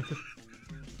butt.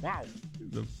 Wow.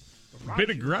 A bit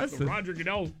aggressive. The Roger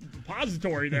Goodell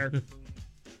repository there.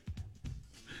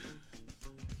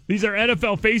 These are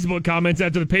NFL Facebook comments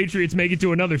after the Patriots make it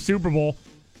to another Super Bowl.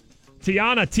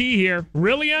 Tiana T here.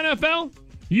 Really, NFL?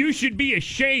 You should be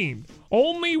ashamed.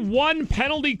 Only one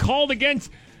penalty called against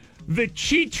the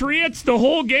Cheatriots the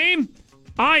whole game?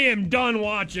 I am done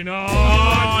watching.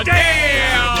 Oh,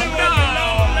 damn! No.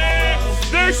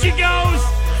 There she goes.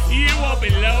 You won't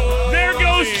be low. There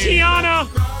goes Tiana.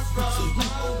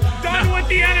 Done with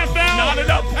the NFL. Not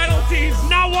enough penalties.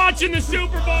 Not watching the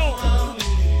Super Bowl.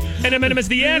 And I'm going to miss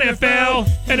the NFL.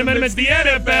 And I'm going to miss the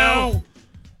NFL.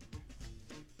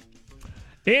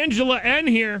 Angela N.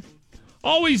 here.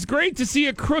 Always great to see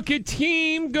a crooked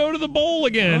team go to the bowl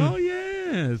again. Oh,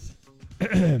 yes.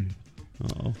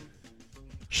 Uh-oh.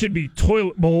 Should be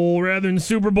toilet bowl rather than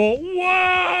Super Bowl.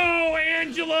 Whoa,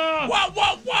 Angela.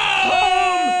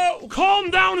 Whoa.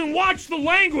 Calm down and watch the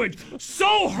language.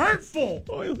 So hurtful.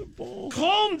 Toilet bowl.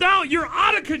 Calm down. You're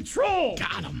out of control.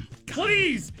 Got him.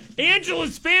 Please,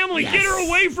 Angela's family, get her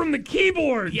away from the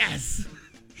keyboard. Yes.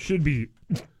 Should be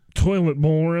toilet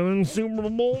bowl rather than Super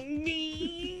Bowl.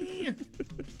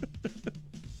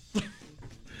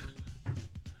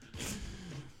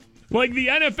 Like the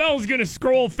NFL is going to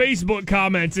scroll Facebook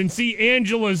comments and see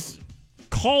Angela's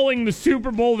calling the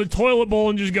Super Bowl the toilet bowl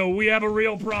and just go, we have a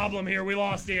real problem here. We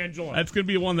lost Angela. That's going to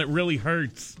be one that really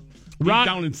hurts.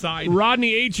 Down inside.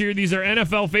 Rodney H. here. These are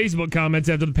NFL Facebook comments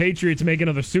after the Patriots make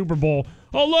another Super Bowl.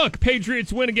 Oh, look.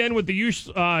 Patriots win again with the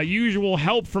usual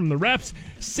help from the refs.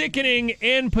 Sickening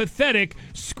and pathetic.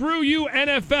 Screw you,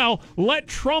 NFL. Let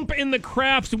Trump and the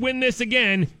Crafts win this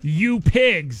again, you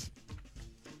pigs.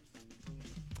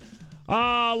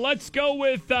 Let's go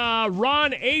with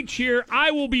Ron H. here.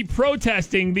 I will be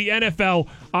protesting the NFL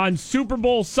on Super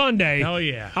Bowl Sunday. Hell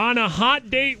yeah. On a hot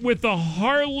date with the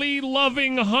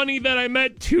Harley-loving honey that I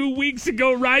met 2 weeks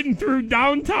ago riding through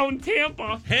downtown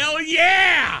Tampa. Hell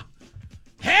yeah!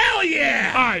 Hell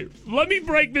yeah! All right, let me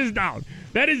break this down.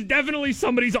 That is definitely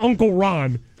somebody's Uncle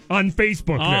Ron on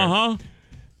Facebook there. Uh-huh.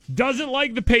 Doesn't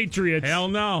like the Patriots. Hell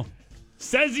no.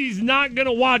 Says he's not going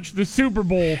to watch the Super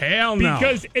Bowl. Hell no.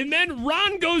 And then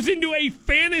Ron goes into a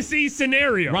fantasy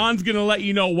scenario. Ron's going to let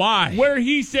you know why. Where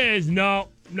he says, no,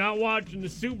 not watching the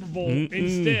Super Bowl.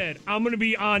 Instead, I'm going to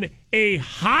be on a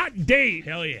hot date.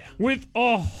 Hell yeah. With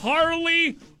a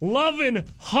Harley-loving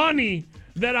honey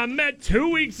that I met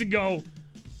 2 weeks ago.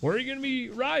 Where are you going to be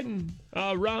riding,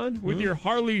 Ron, with your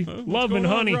Harley-loving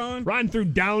honey? Ron? Riding through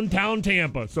downtown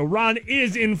Tampa. So Ron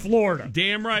is in Florida.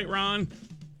 Damn right, Ron.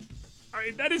 All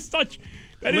right, that is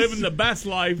living the best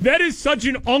life. That is such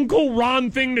an Uncle Ron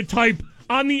thing to type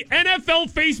on the NFL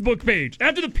Facebook page.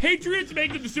 After the Patriots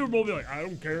make it to the Super Bowl, be like, I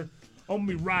don't care. I'm going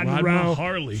to be riding around. My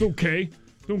Harley. It's okay.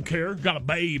 Don't care. Got a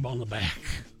babe on the back.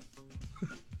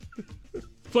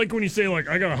 It's like when you say, like,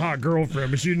 I got a hot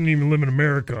girlfriend, but she didn't even live in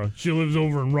America. She lives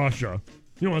over in Russia.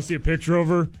 You want to see a picture of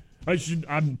her?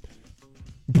 I'd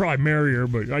probably marry her,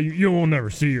 but you won't never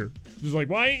see her. Just like,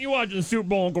 why ain't you watching the Super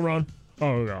Bowl, Uncle Ron?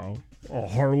 Oh, no. Oh,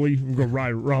 Harley, I'm going to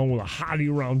ride around with a hottie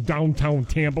around downtown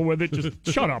Tampa with it. Just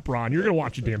shut up, Ron. You're going to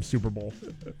watch a damn Super Bowl.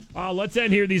 Let's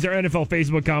end here. These are NFL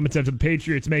Facebook comments after the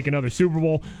Patriots make another Super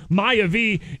Bowl. Maya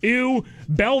V. Ew,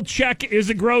 Belichick is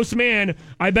a gross man.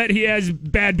 I bet he has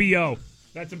bad B.O.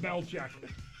 That's a Belichick.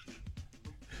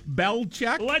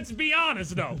 Belichick? Let's be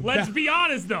honest, though.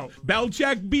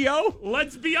 Belichick B.O.?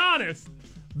 Let's be honest.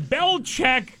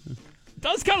 Belichick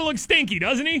does kind of look stinky,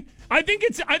 doesn't he? I think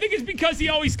it's because he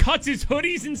always cuts his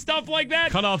hoodies and stuff like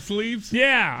that. Cut off sleeves?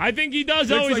 Yeah, I think he does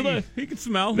always look. He can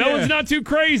smell. That one's not too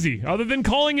crazy. Other than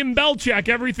calling him Belichick,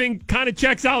 everything kind of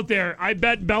checks out there. I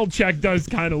bet Belichick does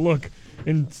kind of look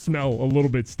and smell a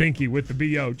little bit stinky with the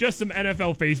BO. Just some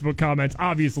NFL Facebook comments.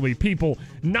 Obviously, people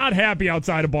not happy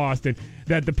outside of Boston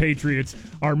that the Patriots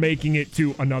are making it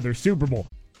to another Super Bowl.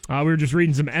 We were just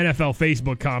reading some NFL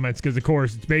Facebook comments because, of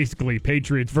course, it's basically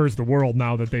Patriots versus the world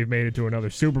now that they've made it to another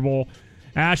Super Bowl.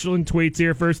 Ashland tweets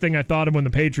here, first thing I thought of when the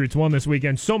Patriots won this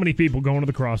weekend, so many people going to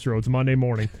the Crossroads Monday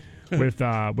morning with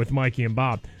Mikey and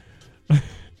Bob.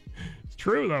 It's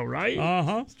true, though, right?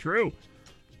 Uh-huh. It's true.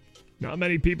 Not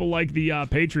many people like the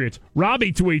Patriots.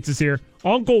 Robbie tweets us here.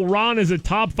 Uncle Ron is a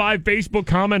top 5 Facebook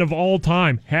comment of all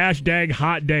time. #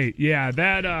 hot date. Yeah,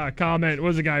 that comment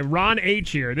was a guy, Ron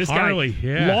H. here. This Harley,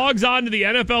 guy logs on to the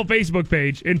NFL Facebook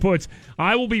page and puts,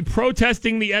 I will be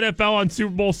protesting the NFL on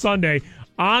Super Bowl Sunday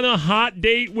on a hot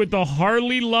date with the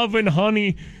Harley loving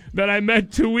honey that I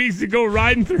met 2 weeks ago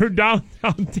riding through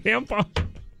downtown Tampa.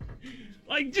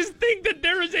 Like, just think that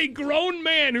there is a grown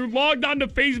man who logged onto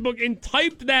Facebook and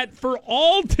typed that for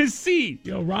all to see.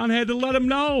 Yo, Ron had to let him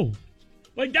know.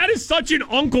 Like, that is such an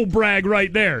uncle brag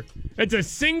right there. It's a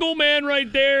single man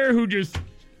right there who just,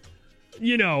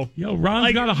 Yo,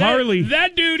 Ron's got a Harley.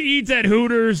 That dude eats at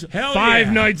Hooters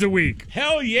 5 nights a week.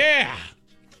 Hell yeah.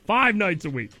 5 nights a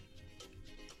week.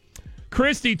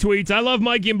 Christy tweets, I love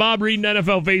Mikey and Bob reading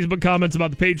NFL Facebook comments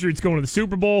about the Patriots going to the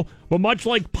Super Bowl, but much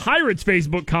like Pirates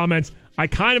Facebook comments, I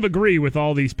kind of agree with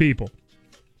all these people.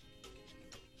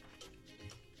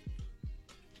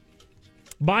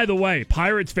 By the way,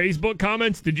 Pirates Facebook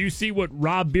comments, did you see what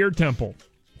Rob Beertemple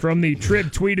from the Trib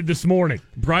tweeted this morning?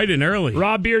 Bright and early.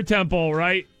 Rob Beertemple,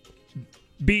 right?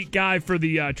 Beat guy for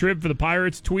the Trib for the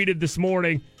Pirates, tweeted this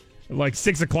morning at like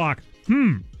 6 o'clock.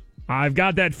 I've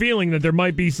got that feeling that there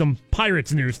might be some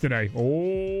Pirates news today.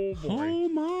 Oh, boy. Oh,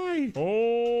 my.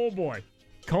 Oh, boy.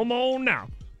 Come on now.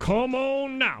 Come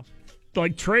on now.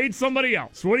 Like, trade somebody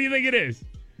else. What do you think it is?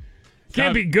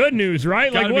 Can't be good news,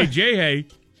 right? Gotta like, be J-Hay.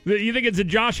 You think it's a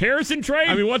Josh Harrison trade?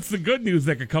 I mean, what's the good news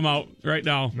that could come out right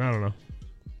now? I don't know.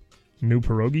 New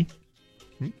pierogi?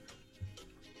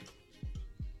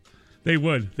 They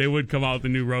would come out with the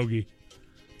new Rogie.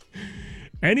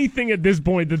 Anything at this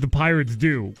point that the Pirates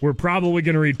do, we're probably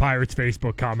going to read Pirates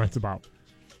Facebook comments about.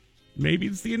 Maybe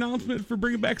it's the announcement for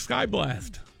bringing back Sky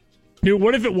Blast. Dude,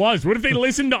 what if it was? What if they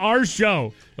listened to our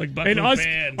show and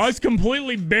us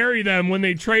completely bury them when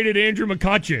they traded Andrew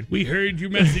McCutchen? We heard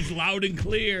your message loud and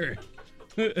clear.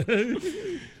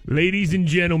 Ladies and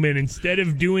gentlemen, instead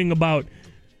of doing about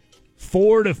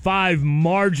 4 to 5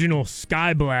 marginal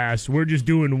Sky Blasts, we're just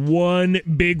doing one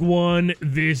big one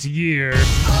this year.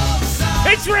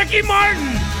 It's Ricky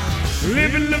Martin!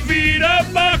 Living La Vida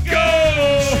Bucko!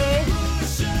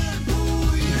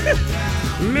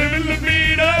 Living La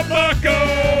Vida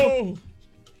Bucko!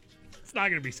 It's not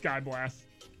going to be Sky Blast.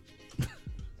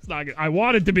 It's not gonna, I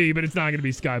want it to be, but it's not going to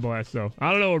be Sky Blast. So I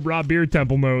don't know what Rob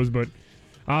Beertemple knows, but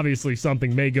obviously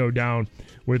something may go down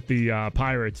with the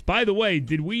Pirates. By the way,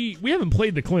 we haven't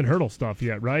played the Clint Hurdle stuff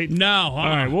yet, right? No. All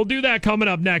right, we'll do that coming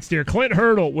up next here. Clint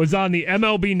Hurdle was on the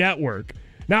MLB Network.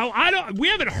 Now, we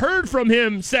haven't heard from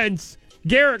him since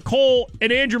Garrett Cole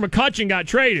and Andrew McCutchen got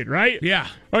traded, right? Yeah.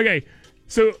 Okay,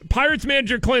 so Pirates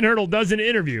manager Clint Hurdle does an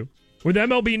interview with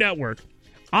MLB Network.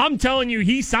 I'm telling you,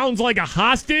 he sounds like a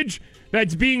hostage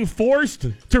that's being forced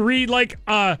to read like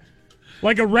a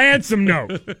ransom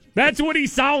note. That's what he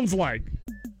sounds like.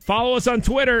 Follow us on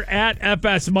Twitter at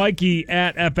FSMikey,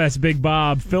 at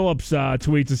FSBigBob. Phillips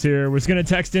tweets us here. Was going to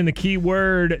text in the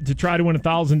keyword to try to win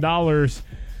 $1,000.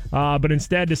 But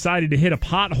instead decided to hit a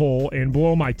pothole and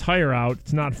blow my tire out.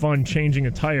 It's not fun changing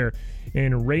a tire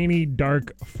in rainy,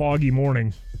 dark, foggy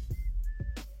mornings.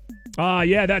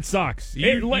 Yeah, that sucks.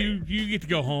 You get to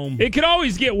go home. It could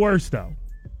always get worse, though.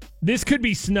 This could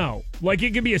be snow. Like,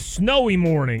 it could be a snowy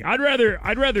morning. I'd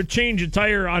rather change a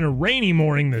tire on a rainy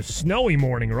morning than a snowy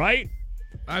morning, right?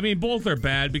 I mean, both are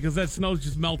bad because that snow's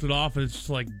just melted off and it's just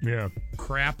like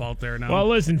crap out there now. Well,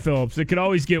 listen, Phillips, it could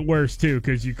always get worse, too,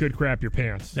 because you could crap your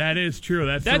pants. That is true.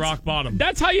 That's the rock bottom.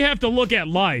 That's how you have to look at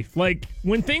life. Like,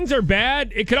 when things are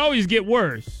bad, it could always get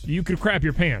worse. You could crap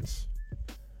your pants.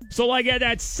 So, like, at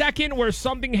that second where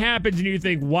something happens and you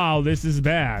think, wow, this is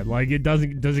bad. Like, does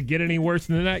it get any worse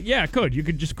than that? Yeah, it could. You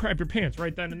could just crap your pants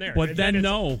right then and there. But then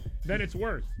it's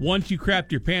worse. Once you crap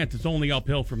your pants, it's only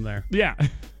uphill from there. Yeah.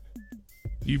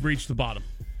 You've reached the bottom.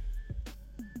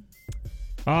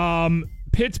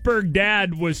 Pittsburgh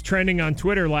Dad was trending on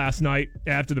Twitter last night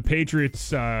after the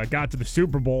Patriots got to the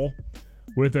Super Bowl.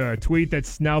 with a tweet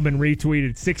that's now been retweeted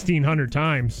 1,600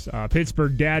 times.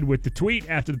 Pittsburgh dad with the tweet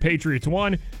after the Patriots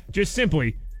won. Just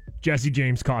simply, Jesse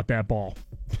James caught that ball.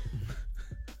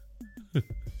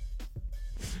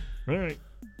 All right.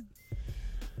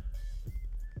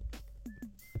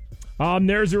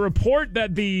 There's a report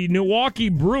that the Milwaukee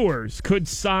Brewers could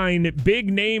sign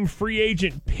big-name free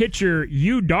agent pitcher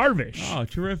Yu Darvish. Oh,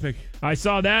 terrific. I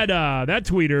saw that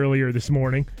tweet earlier this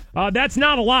morning. That's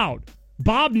not allowed.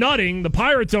 Bob Nutting, the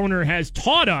Pirates owner, has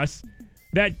taught us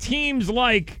that teams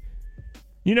like,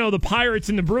 the Pirates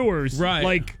and the Brewers,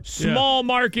 like small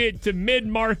market to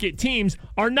mid-market teams,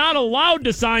 are not allowed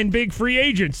to sign big free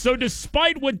agents. So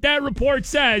despite what that report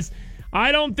says,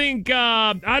 I don't think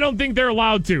they're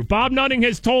allowed to. Bob Nutting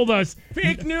has told us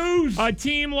fake news. A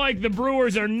team like the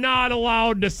Brewers are not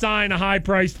allowed to sign a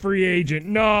high-priced free agent.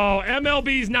 No,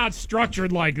 MLB's not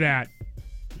structured like that.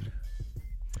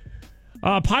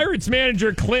 Pirates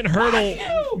manager Clint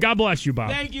Hurdle. God bless you,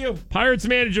 Bob. Thank you. Pirates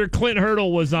manager Clint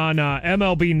Hurdle was on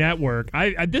MLB Network.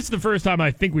 This is the first time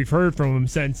I think we've heard from him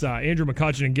since Andrew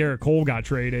McCutchen and Garrett Cole got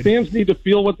traded. Fans need to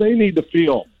feel what they need to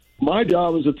feel. My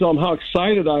job is to tell them how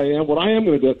excited I am. What I am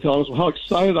going to tell them is how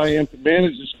excited I am to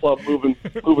manage this club moving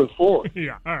forward.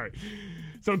 Yeah, all right.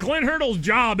 So Clint Hurdle's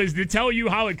job is to tell you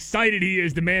how excited he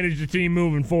is to manage the team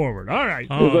moving forward. All right.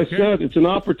 As I said, it's an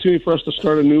opportunity for us to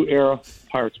start a new era of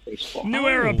Pirates baseball. New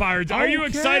era of Pirates. Are you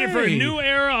excited for a new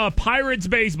era of Pirates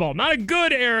baseball? Not a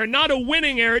good era, not a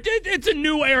winning era. It's a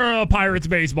new era of Pirates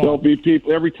baseball. There'll be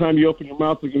people, every time you open your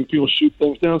mouth, there's going to be people shoot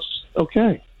things down.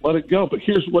 Okay. Let it go. But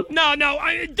here's what... No.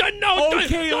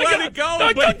 Okay, let it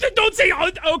go. Don't say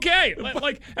okay.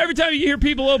 Like, every time you hear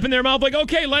people open their mouth, like,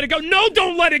 okay, let it go. No,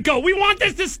 don't let it go. We want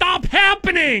this to stop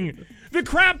happening. The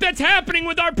crap that's happening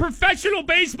with our professional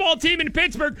baseball team in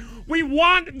Pittsburgh, we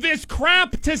want this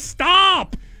crap to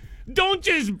stop. Don't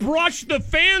just brush the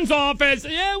fans off as,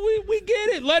 we get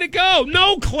it. Let it go.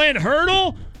 No, Clint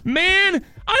Hurdle. Man,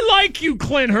 I like you,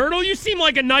 Clint Hurdle. You seem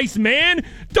like a nice man.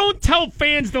 Don't tell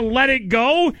fans to let it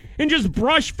go and just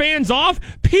brush fans off.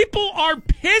 People are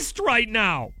pissed right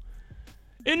now.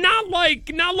 And not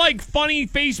like funny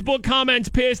Facebook comments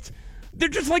pissed. They're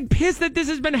just like pissed that this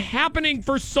has been happening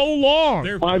for so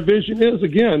long. My vision is,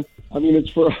 again, it's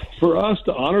for us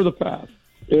to honor the past.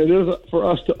 And it is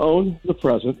for us to own the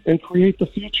present and create the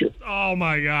future. Oh,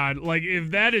 my God. Like,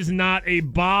 if that is not a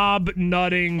Bob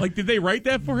Nutting... Like, did they write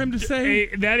that for him to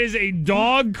say? That is a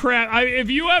dog crap... if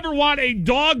you ever want a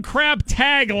dog crap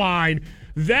tagline,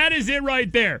 that is it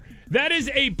right there. That is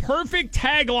a perfect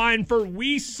tagline for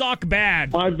We Suck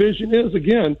Bad. My vision is,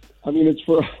 again, it's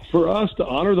for us to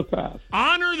honor the past.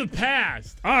 Honor the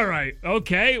past. All right.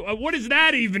 Okay. What does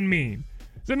that even mean?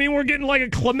 Does that mean we're getting like a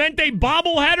Clemente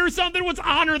bobblehead or something? What's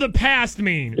honor the past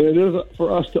mean? It is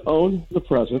for us to own the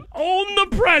present. Own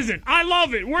the present. I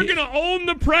love it. We're going to own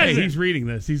the present. Hey, he's reading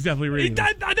this. He's definitely reading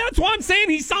this. That's what I'm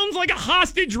saying. He sounds like a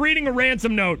hostage reading a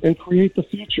ransom note. And create the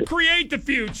future. Create the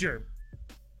future.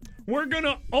 We're going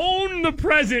to own the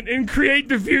present and create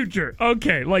the future.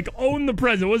 Okay, like own the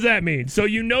present. What does that mean? So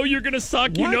you're going to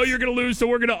suck, you know you're going to lose, so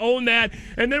we're going to own that,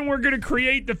 and then we're going to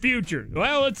create the future.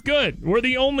 Well, it's good. We're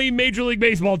the only Major League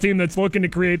Baseball team that's looking to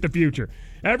create the future.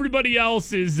 Everybody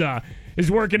else is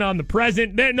working on the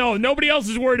present. Nobody else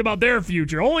is worried about their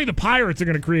future. Only the Pirates are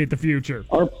going to create the future.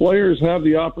 Our players have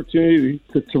the opportunity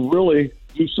to really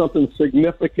do something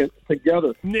significant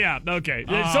together. Yeah, okay.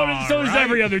 So does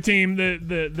every other team.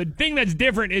 The thing that's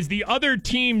different is the other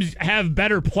teams have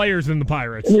better players than the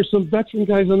Pirates. And there's some veteran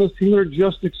guys on this team that are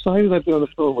just excited I've been on the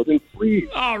phone with. And please.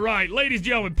 All right, ladies and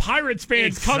gentlemen, Pirates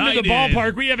fans, come to the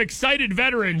ballpark. We have excited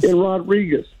veterans. In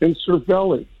Rodriguez, in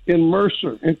Cervelli, in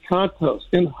Mercer, in Contos,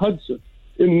 in Hudson,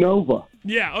 in Nova.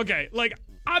 Yeah, okay. Like,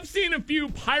 I've seen a few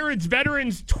Pirates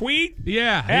veterans tweet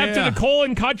after the Cole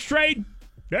and Kutch trade.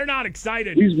 They're not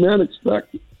excited. These men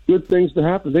expect good things to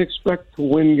happen. They expect to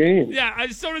win games. Yeah,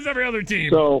 so does every other team.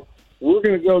 So we're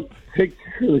going to go take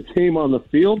care of the game on the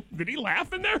field. Did he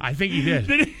laugh in there? I think he did.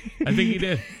 I think he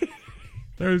did.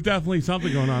 There was definitely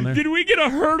something going on there. Did we get a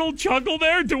Hurdle chuckle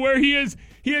there to where he has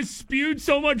spewed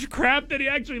so much crap that he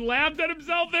actually laughed at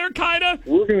himself there, kind of?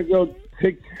 We're going to go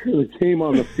take care of the game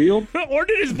on the field. Or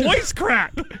did his voice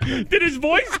crack? Did his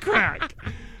voice crack?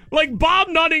 Like, Bob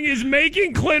Nutting is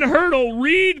making Clint Hurdle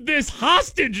read this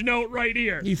hostage note right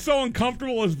here. He's so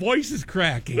uncomfortable, his voice is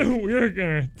cracking. We're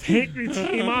going to take the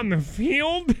team on the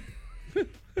field.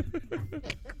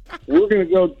 We're going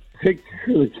to go take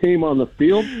care of the game on the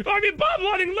field. Bob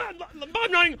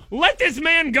Nutting, let this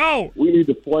man go. We need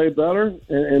to play better,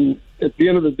 and at the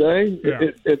end of the day,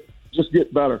 it just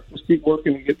get better. Just keep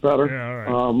working to get better. Yeah,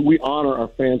 all right. We honor our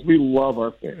fans. We love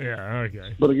our fans. Yeah,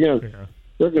 okay. But again...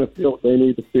 they're going to feel what they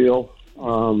need to feel.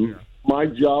 My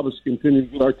job is to continue to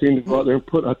get our team to go out there and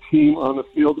put a team on the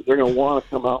field that they're going to want to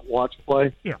come out and watch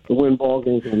play to win ball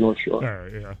games in the North Shore.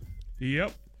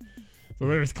 Yep. So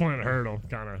there's Clint Hurdle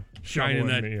kind of shining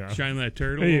that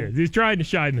turtle. He's trying to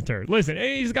shine the turtle. Listen,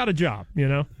 he's got a job, you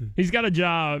know? He's got a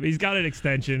job. He's got an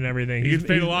extension and everything. He gets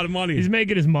paid a lot of money. He's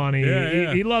making his money.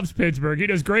 Yeah. He loves Pittsburgh. He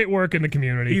does great work in the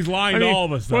community. He's lying to all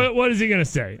of us, though. What is he going to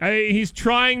say? He's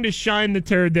trying to shine the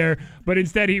turd there, but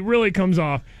instead he really comes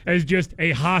off as just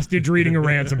a hostage reading a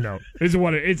ransom note. This is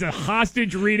what it's a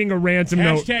hostage reading a ransom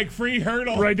note. Hashtag free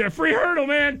Hurdle. Right there. Free Hurdle,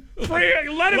 man. Let him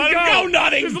go. Let him go,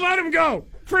 Nutting. Just let him go.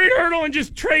 Free Hurdle and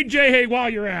just trade J-Hay while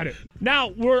you're at it. Now,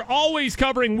 we're always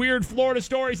covering weird Florida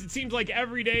stories. It seems like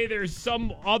every day there's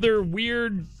some other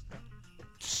weird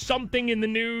something in the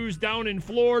news down in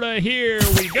Florida. Here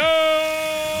we go.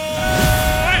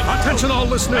 Attention all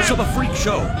listeners of the Freak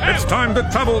Show. It's time to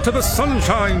travel to the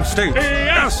Sunshine State.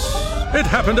 Yes, it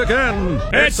happened again.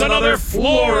 It's another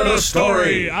Florida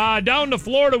story. Down to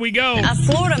Florida we go. A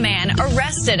Florida man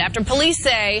arrested after police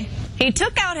say he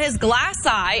took out his glass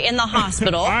eye in the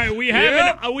hospital. All right, we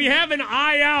have an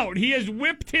eye out. He has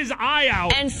whipped his eye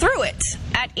out and threw it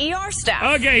at ER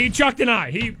staff. Okay, he chucked an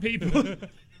eye.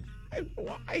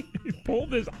 Why? He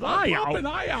pulled his eye out. An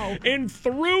eye out and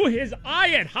threw his eye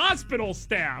at hospital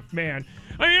staff. Man,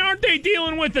 I mean, aren't they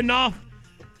dealing with enough?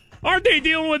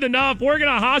 Working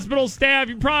on hospital staff,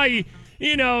 you probably,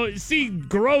 see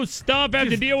gross stuff, have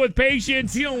to deal with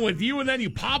patients. Dealing with you, and then you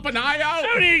pop an eye out?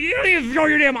 You don't even throw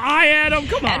your damn eye at them.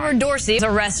 Come on. Edward Dorsey is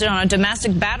arrested on a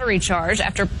domestic battery charge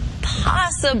after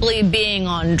possibly being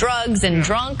on drugs and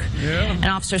drunk. Yeah. An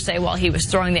officer say while he was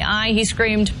throwing the eye, he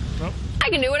screamed, I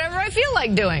can do whatever I feel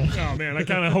like doing. Oh, man, I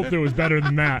kind of hoped it was better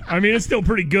than that. I mean, it's still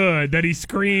pretty good that he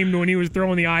screamed when he was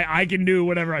throwing the eye, I can do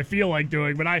whatever I feel like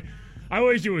doing, but I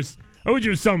wish it was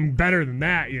something better than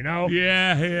that, you know?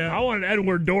 Yeah. I wanted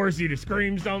Edward Dorsey to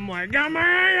scream something like, got my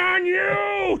eye on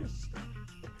you!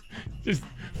 Just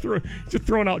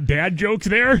throwing out dad jokes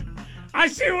there. I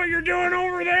see what you're doing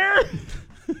over there!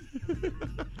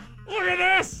 Look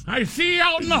at this! I see you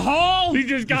out in the hall! He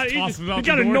got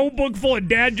a notebook full of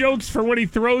dad jokes for when he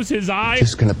throws his eye.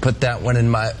 Just gonna put that one in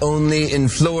my Only in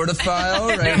Florida file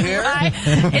right here.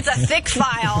 It's a thick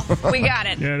file. We got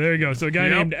it. Yeah, there you go. So a guy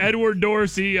named Edward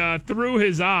Dorsey threw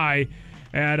his eye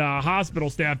at hospital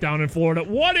staff down in Florida.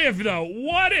 What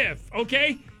if,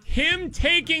 okay, him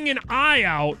taking an eye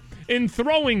out and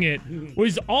throwing it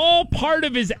was all part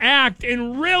of his act,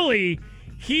 and really,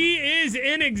 he is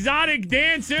an exotic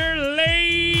dancer,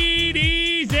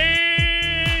 ladies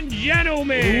and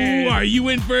gentlemen. Ooh, are you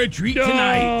in for a treat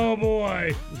tonight? Oh,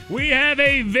 boy. We have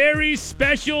a very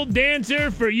special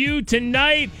dancer for you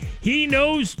tonight. He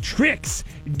knows tricks.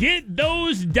 Get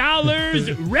those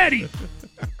dollars ready.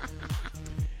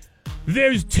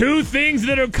 There's two things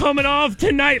that are coming off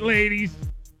tonight, ladies.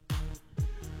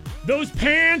 Those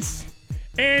pants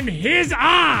and his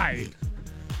eye.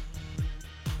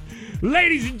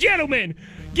 Ladies and gentlemen,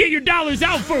 get your dollars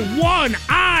out for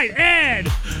One-Eyed Ed.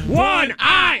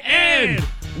 One-Eyed Ed.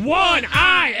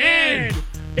 One-Eyed Ed.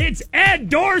 It's Ed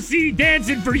Dorsey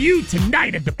dancing for you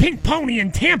tonight at the Pink Pony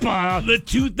in Tampa. The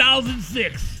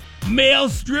 2006 Male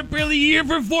Stripper of the Year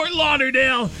for Fort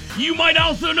Lauderdale. You might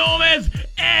also know him as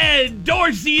Ed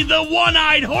Dorsey, the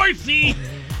One-Eyed Horsey.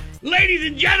 Ladies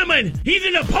and gentlemen, he's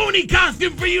in a pony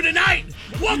costume for you tonight.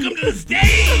 Welcome to the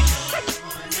stage.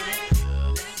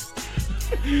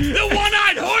 The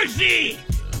One-Eyed Horsey!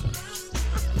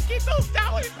 Get those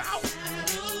dollars out!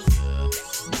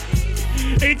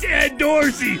 It's Ed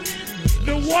Dorsey,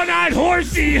 the One-Eyed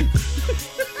Horsey!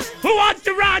 Who wants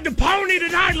to ride the pony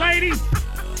tonight, ladies?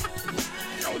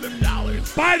 Throw them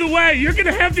dollars. By the way, you're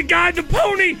gonna have to guide the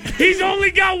pony. He's only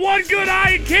got one good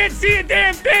eye and can't see a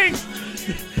damn thing.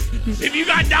 If you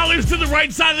got dollars to the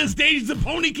right side of the stage, the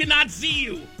pony cannot see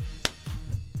you.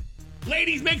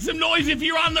 Ladies, make some noise if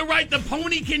you're on the right. The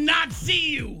pony cannot see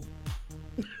you.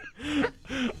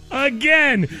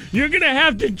 Again, you're going to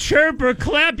have to chirp or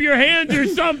clap your hands or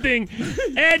something.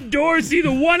 Ed Dorsey,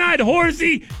 the One-Eyed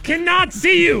Horsey, cannot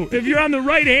see you if you're on the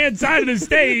right-hand side of the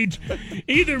stage.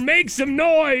 Either make some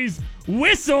noise,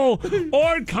 whistle,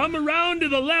 or come around to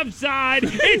the left side.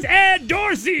 It's Ed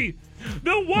Dorsey,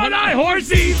 the One-Eyed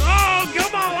Horsey. Oh,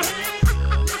 come on.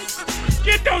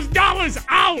 Get those dollars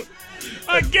out.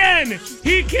 Again,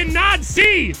 he cannot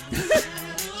see.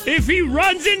 If he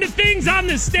runs into things on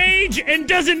the stage and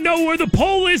doesn't know where the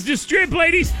pole is to strip,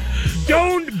 ladies,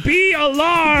 don't be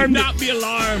alarmed. Do not be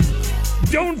alarmed.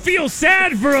 Don't feel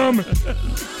sad for him.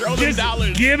 Throw Just them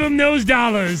dollars. Give him those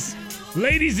dollars.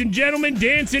 Ladies and gentlemen,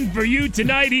 dancing for you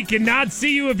tonight. He cannot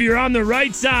see you if you're on the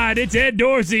right side. It's Ed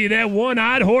Dorsey, that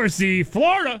one-eyed horsey.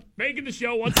 Florida, making the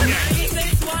show once again.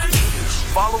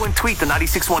 Follow and tweet the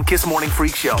 96.1 Kiss Morning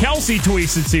Freak Show. Kelsey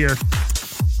tweets is here.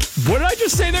 What did I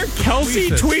just say there? Kelsey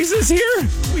tweets is here?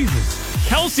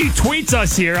 Kelsey tweets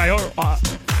us here. Oh,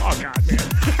 God, man.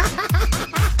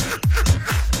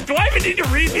 Do I even need to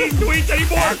read these tweets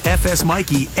anymore? At FS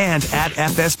Mikey and at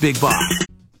FS Big Bob.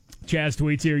 Chaz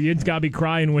tweets here. Yid's got to be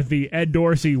crying with the Ed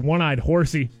Dorsey one-eyed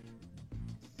horsey.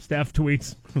 Steph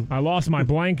tweets. I lost my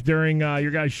blank during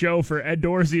your guys' show for Ed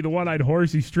Dorsey, the one-eyed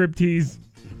horsey striptease.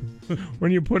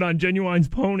 When you put on Genuine's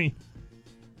pony.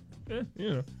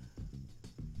 The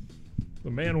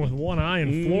man with one eye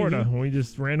in Florida. We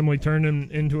just randomly turned him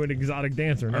into an exotic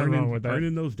dancer. Nothing wrong with that.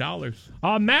 Earning those dollars.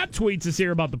 Matt tweets us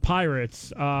here about the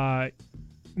Pirates.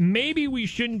 Maybe we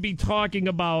shouldn't be talking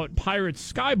about Pirates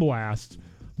Sky Blast,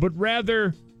 but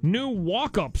rather new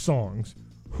walk-up songs.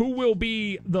 Who will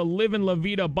be the Livin' La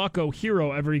Vida Bucko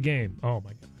hero every game? Oh,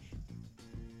 my gosh.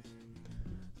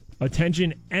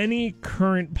 Attention, any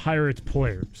current Pirates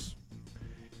players.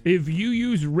 If you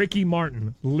use Ricky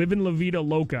Martin, Livin' La Vida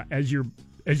Loca, as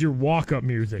your walk-up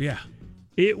music,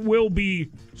 it will be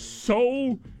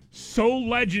so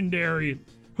legendary.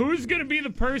 Who's going to be the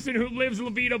person who lives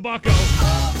La Vida Bucko?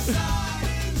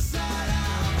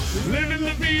 Livin'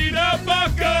 La Vida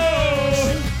Bucko!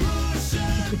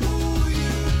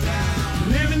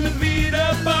 Livin' La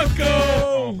Vida Bucko!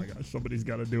 Oh my gosh, somebody's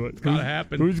got to do it. Gotta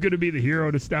happen. Who's going to be the hero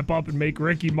to step up and make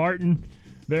Ricky Martin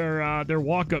their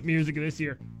walk-up music this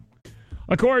year?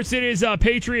 Of course, it is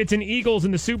Patriots and Eagles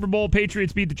in the Super Bowl.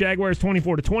 Patriots beat the Jaguars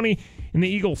 24-20, and the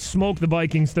Eagles smoked the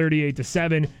Vikings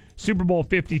 38-7. Super Bowl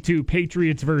 52,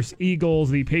 Patriots versus Eagles.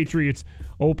 The Patriots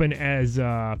open as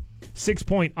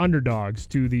 6-point underdogs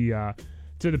to the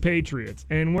Patriots.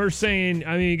 And we're saying,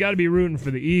 I mean, you got to be rooting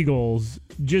for the Eagles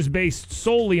just based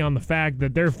solely on the fact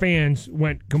that their fans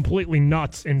went completely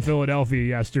nuts in Philadelphia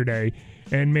yesterday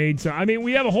and made some. I mean,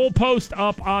 we have a whole post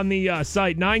up on the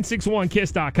site,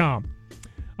 961kiss.com.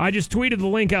 I just tweeted the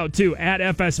link out, too, at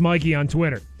FS Mikey on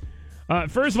Twitter.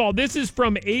 First of all, this is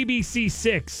from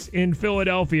ABC6 in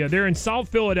Philadelphia. They're in South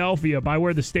Philadelphia by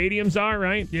where the stadiums are,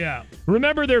 right? Yeah.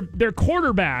 Remember, their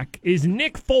quarterback is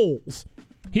Nick Foles.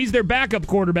 He's their backup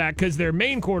quarterback because their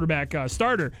main quarterback,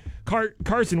 starter,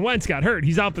 Carson Wentz, got hurt.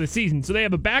 He's out for the season. So they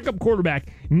have a backup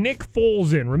quarterback, Nick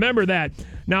Foles, in. Remember that.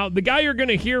 Now, the guy you're going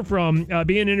to hear from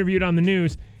being interviewed on the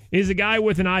news is a guy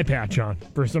with an eye patch on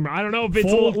for some. I don't know if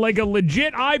it's like a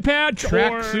legit eye patch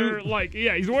or suit.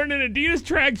 He's wearing an Adidas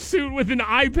track suit with an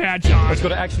eye patch on. Let's go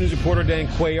to Action News reporter Dan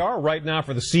Cuellar right now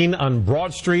for the scene on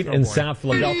Broad Street in South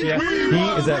Philadelphia. He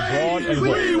is at Broad and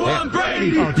We want Brady.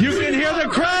 You can hear the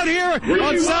crowd here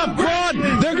on South Broad.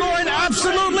 They're going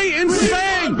absolutely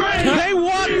insane. They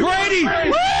want Brady.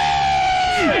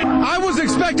 I was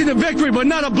expecting a victory, but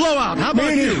not a blowout. How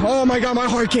about you? Oh, my God, my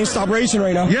heart can't stop racing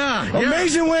right now. Yeah.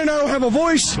 Amazing win. I don't have a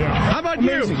voice. How about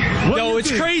you? No,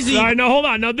 it's crazy. All right, no, hold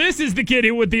on. Now, this is the kid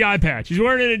with the eye patch. He's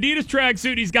wearing an Adidas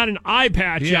tracksuit. He's got an eye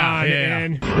patch on.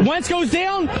 And Wentz goes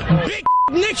down. Big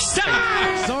Nick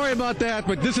Saban. Sorry about that,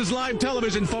 but this is live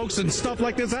television, folks, and stuff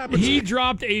like this happens. He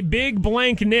dropped a big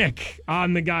blank Nick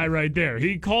on the guy right there.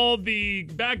 He called the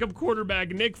backup quarterback,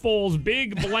 Nick Foles,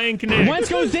 big blank Nick. Wentz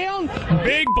goes down.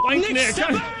 Big blank Nick.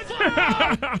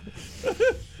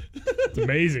 It's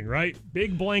amazing, right?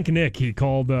 Big blank Nick, he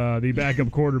called the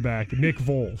backup quarterback, Nick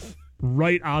Foles,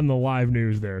 right on the live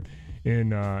news there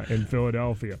in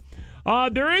Philadelphia.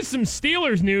 There is some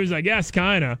Steelers news, I guess,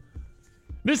 kind of.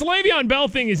 This Le'Veon Bell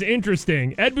thing is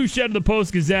interesting. Ed Bouchette of the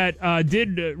Post-Gazette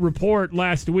did report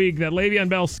last week that Le'Veon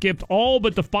Bell skipped all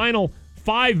but the final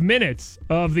 5 minutes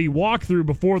of the walkthrough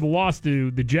before the loss to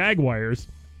the Jaguars.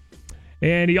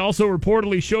 And he also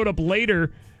reportedly showed up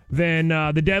later than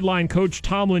the deadline Coach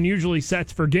Tomlin usually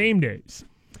sets for game days,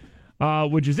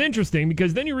 which is interesting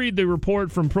because then you read the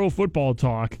report from Pro Football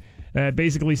Talk that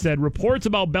basically said reports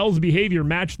about Bell's behavior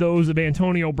match those of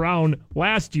Antonio Brown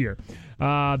last year.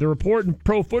 The report in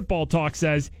Pro Football Talk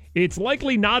says it's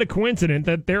likely not a coincidence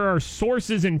that there are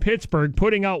sources in Pittsburgh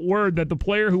putting out word that the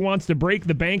player who wants to break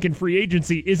the bank in free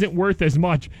agency isn't worth as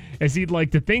much as he'd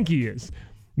like to think he is.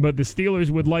 But the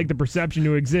Steelers would like the perception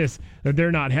to exist that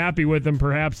they're not happy with him,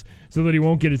 perhaps, so that he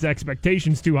won't get his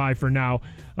expectations too high for now,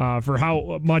 for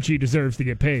how much he deserves to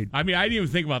get paid. I mean, I didn't even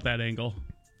think about that angle.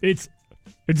 It's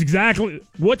It's exactly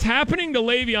what's happening to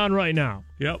Le'Veon right now.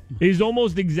 Yep. Is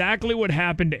almost exactly what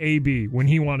happened to AB when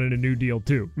he wanted a new deal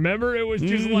too. Remember, it was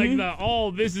just like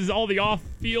this is all the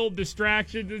off-field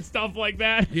distractions and stuff like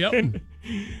that. Yep.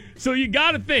 So you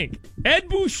got to think, Ed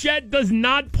Bouchette does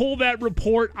not pull that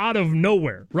report out of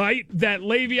nowhere, right? That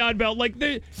Le'Veon Bell,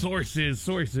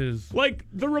 sources. Like,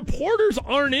 the reporters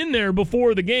aren't in there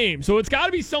before the game. So it's got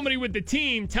to be somebody with the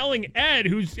team telling Ed,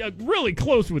 who's really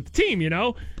close with the team, you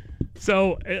know?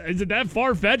 So is it that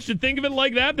far-fetched to think of it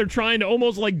like that? They're trying to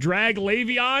almost like drag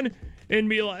Le'Veon and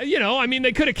be like,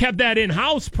 they could have kept that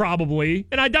in-house probably.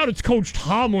 And I doubt it's Coach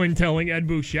Tomlin telling Ed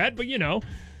Bouchette, but,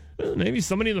 maybe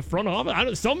somebody in the front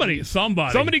office. Somebody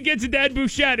gets it to Ed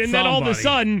Bouchette, and then all of a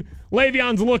sudden,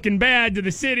 Le'Veon's looking bad to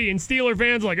the city, and Steeler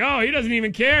fans are like, oh, he doesn't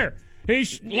even care.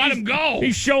 Let him go.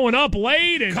 He's showing up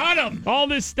late and cut him. All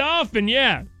this stuff, and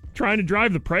trying to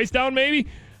drive the price down maybe.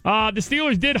 The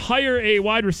Steelers did hire a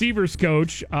wide receivers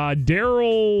coach,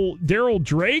 Daryl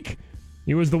Drake.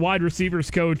 He was the wide receivers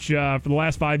coach for the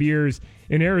last 5 years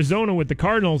in Arizona with the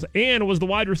Cardinals, and was the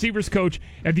wide receivers coach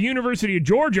at the University of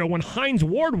Georgia when Hines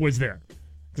Ward was there.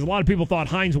 Because a lot of people thought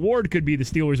Hines Ward could be the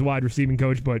Steelers' wide receiving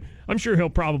coach, but I'm sure he'll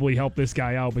probably help this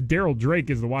guy out. But Daryl Drake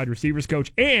is the wide receivers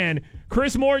coach, and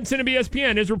Chris Mortensen of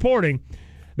ESPN is reporting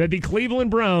that the Cleveland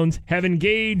Browns have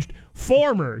engaged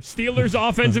former Steelers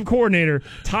offensive coordinator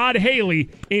Todd Haley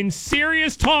in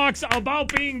serious talks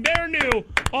about being their new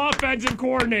offensive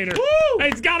coordinator. Woo!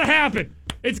 It's got to happen.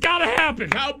 It's got to happen.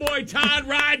 Cowboy Todd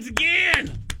rides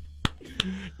again.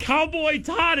 Cowboy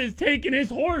Todd is taking his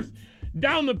horse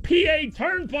down the PA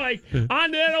Turnpike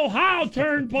onto that Ohio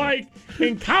Turnpike,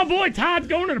 and Cowboy Todd's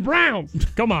going to the Browns.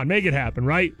 Come on, make it happen,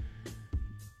 right?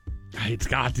 It's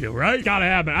got to, right? It's got to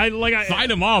happen.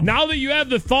 Sign him up. Now that you have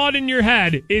the thought in your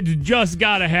head, it's just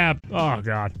got to happen. Oh,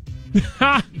 God.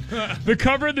 The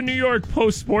cover of the New York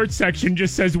Post sports section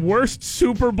just says worst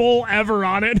Super Bowl ever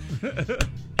on it.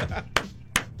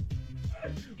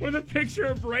 With a picture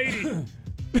of Brady.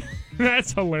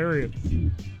 That's hilarious.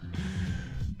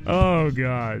 Oh,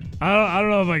 God. I don't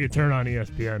know if I could turn on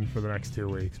ESPN for the next 2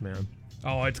 weeks, man.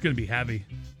 Oh, it's going to be heavy.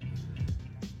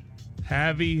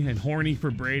 Heavy and horny for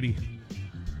Brady.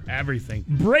 Everything.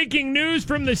 Breaking news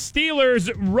from the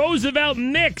Steelers. Roosevelt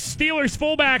Nix, Steelers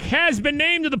fullback, has been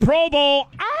named to the Pro Bowl.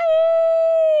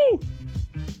 Ow!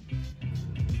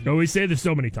 I always say this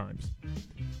so many times.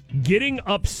 Getting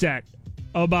upset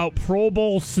about Pro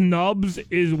Bowl snubs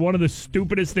is one of the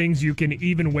stupidest things you can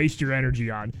even waste your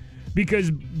energy on.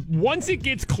 Because once it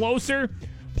gets closer,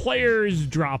 players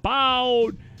drop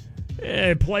out.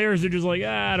 Players are just like,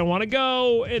 I don't want to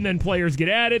go. And then players get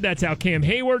added. That's how Cam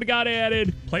Hayward got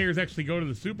added. Players actually go to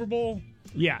the Super Bowl?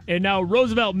 Yeah, and now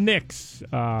Roosevelt Nix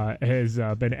has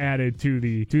been added to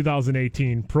the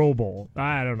 2018 Pro Bowl.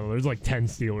 I don't know. There's like 10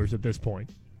 Steelers at this point.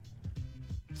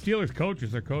 Steelers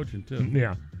coaches are coaching, too.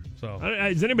 Yeah. So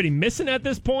is anybody missing at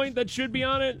this point that should be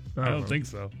on it? I don't think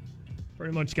so.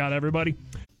 Pretty much got everybody.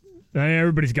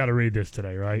 Everybody's got to read this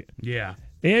today, right? Yeah.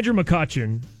 Andrew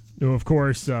McCutchen, who, of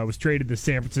course, was traded to the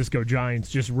San Francisco Giants,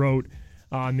 just wrote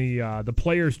on the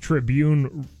Players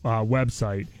Tribune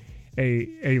website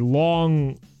a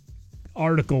long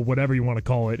article, whatever you want to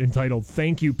call it, entitled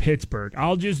 "Thank You, Pittsburgh."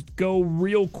 I'll just go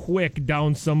real quick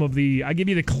down some of I give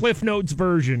you the Cliff Notes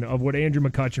version of what Andrew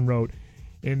McCutchen wrote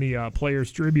in the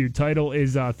Players Tribune. Title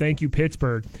is "Thank You,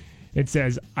 Pittsburgh." It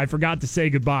says, "I forgot to say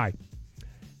goodbye.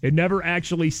 It never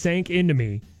actually sank into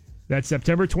me that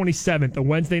September 27th, a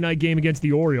Wednesday night game against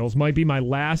the Orioles, might be my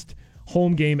last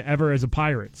home game ever as a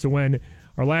Pirate. So when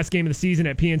our last game of the season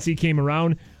at PNC came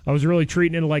around, I was really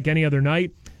treating it like any other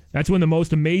night. That's when the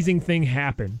most amazing thing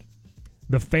happened.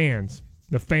 The fans,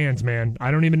 man, I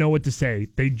don't even know what to say.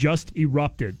 They just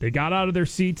erupted. They got out of their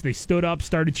seats. They stood up,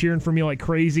 started cheering for me like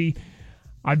crazy.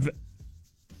 I've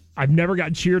never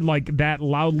got cheered like that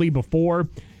loudly before.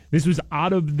 This was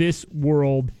out of this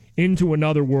world into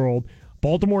another world.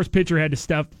 Baltimore's pitcher had to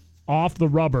step off the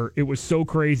rubber. It was so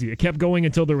crazy. It kept going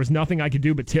until there was nothing I could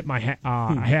do but tip my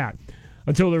hat.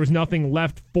 Until there was nothing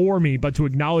left for me but to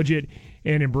acknowledge it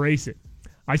and embrace it.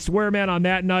 I swear, man, on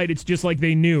that night, it's just like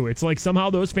they knew. It's like somehow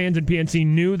those fans in PNC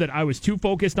knew that I was too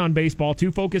focused on baseball,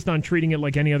 too focused on treating it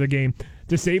like any other game,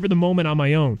 to savor the moment on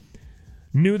my own.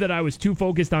 Knew that I was too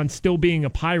focused on still being a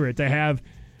Pirate to have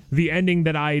the ending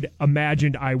that I'd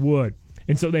imagined I would.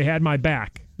 And so they had my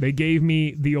back. They gave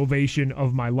me the ovation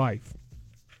of my life."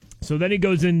 So then he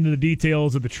goes into the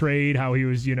details of the trade, how he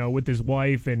was, with his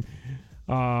wife and,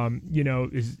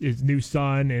 his new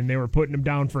son, and they were putting him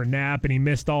down for a nap, and he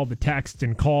missed all the texts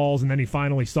and calls, and then he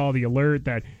finally saw the alert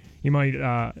that he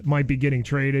might be getting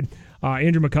traded.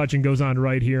 Andrew McCutchen goes on to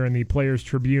write here in the Players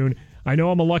Tribune, I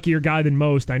know I'm a luckier guy than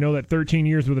most. I know that 13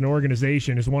 years with an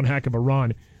organization is one heck of a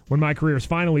run. When my career is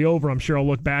finally over, I'm sure I'll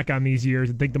look back on these years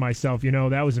and think to myself,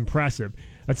 that was impressive.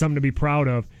 That's something to be proud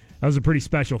of. That was a pretty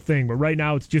special thing. But right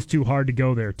now, it's just too hard to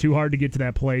go there. Too hard to get to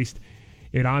that place.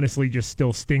 It honestly just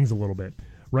still stings a little bit.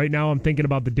 Right now, I'm thinking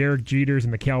about the Derek Jeters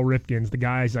and the Cal Ripkens, the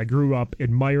guys I grew up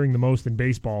admiring the most in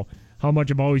baseball. How much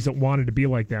I've always wanted to be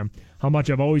like them. How much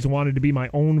I've always wanted to be my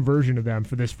own version of them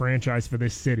for this franchise, for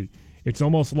this city. It's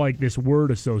almost like this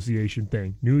word association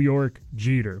thing. New York,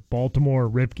 Jeter. Baltimore,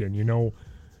 Ripken. You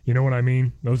know what I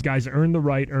mean? Those guys earned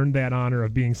that honor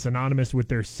of being synonymous with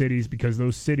their cities because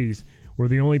those cities were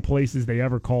the only places they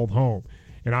ever called home.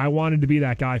 And I wanted to be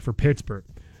that guy for Pittsburgh.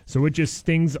 So it just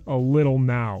stings a little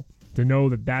now to know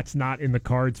that that's not in the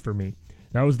cards for me.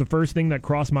 That was the first thing that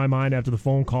crossed my mind after the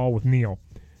phone call with Neil.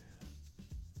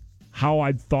 How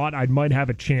I thought I might have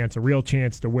a real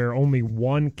chance to wear only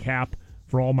one cap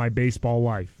for all my baseball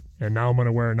life. And now I'm going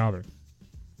to wear another.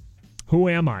 Who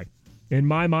am I? In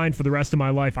my mind, for the rest of my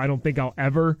life, I don't think I'll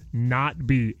ever not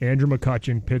be Andrew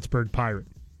McCutchen, Pittsburgh Pirate.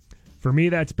 For me,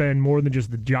 that's been more than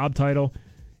just the job title.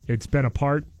 It's been a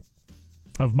part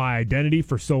of my identity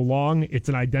for so long. It's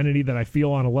an identity that I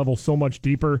feel on a level so much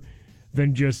deeper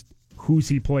than just who's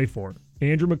he play for.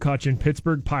 Andrew McCutchen,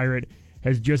 Pittsburgh Pirate,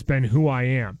 has just been who I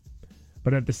am.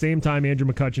 But at the same time, Andrew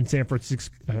McCutchen,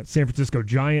 San Francisco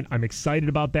Giant, I'm excited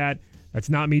about that.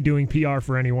 That's not me doing PR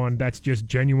for anyone. That's just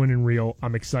genuine and real.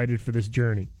 I'm excited for this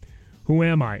journey. Who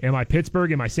am I? Am I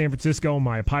Pittsburgh? Am I San Francisco? Am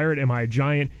I a Pirate? Am I a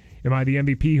Giant? Am I the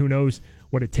MVP who knows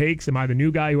what it takes? Am I the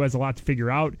new guy who has a lot to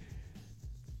figure out?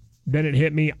 Then it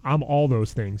hit me. I'm all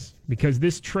those things. Because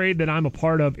this trade that I'm a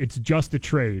part of, it's just a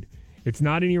trade. It's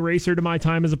not an eraser to my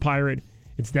time as a Pirate.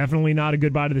 It's definitely not a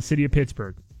goodbye to the city of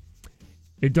Pittsburgh.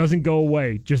 It doesn't go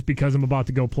away just because I'm about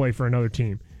to go play for another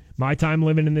team. My time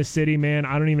living in this city, man,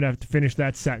 I don't even have to finish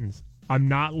that sentence. I'm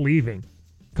not leaving.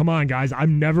 Come on, guys.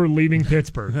 I'm never leaving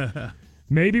Pittsburgh.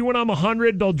 Maybe when I'm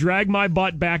 100, they'll drag my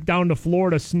butt back down to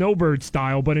Florida snowbird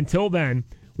style, but until then,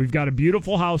 we've got a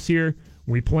beautiful house here.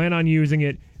 We plan on using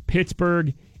it.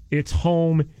 Pittsburgh, it's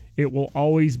home. It will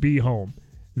always be home.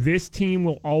 This team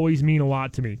will always mean a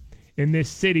lot to me. And this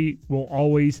city will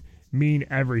always mean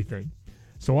everything.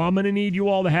 So I'm going to need you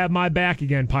all to have my back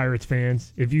again, Pirates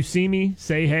fans. If you see me,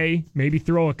 say hey, maybe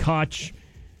throw a Kutch.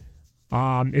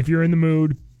 If you're in the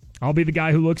mood, I'll be the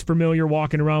guy who looks familiar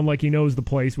walking around like he knows the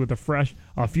place with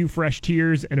a few fresh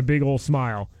tears and a big old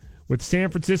smile. With San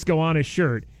Francisco on his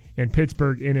shirt and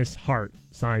Pittsburgh in his heart.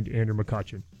 Signed, Andrew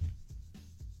McCutchen.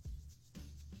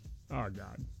 Oh,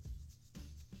 God.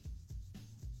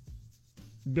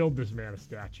 Build this man a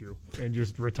statue and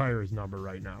just retire his number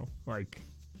right now.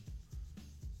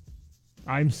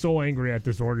 I'm so angry at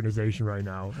this organization right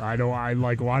now. I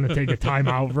want to take a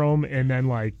timeout from him and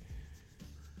then I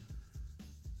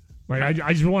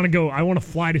just want to go. I want to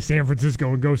fly to San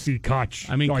Francisco and go see Kutch.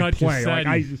 I mean, Kutch play.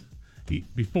 Said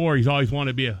before he's always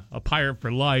wanted to be a Pirate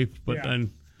for life, but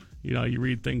then you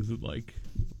read things that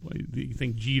you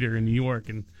think Jeter in New York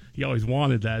and he always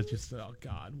wanted that. It's just, oh,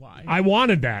 God, why? I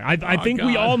wanted that. I think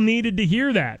we all needed to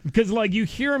hear that. Because, you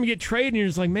hear him get traded, and you're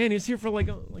just like, man, he's here for,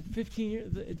 15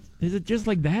 years. Is it just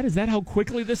like that? Is that how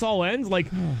quickly this all ends? We're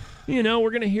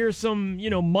going to hear some,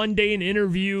 mundane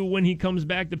interview when he comes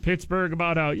back to Pittsburgh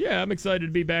about how, I'm excited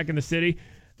to be back in the city.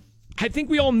 I think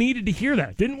we all needed to hear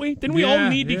that, didn't we? Didn't we all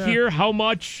need to hear how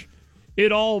much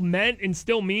it all meant and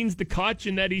still means to Kutch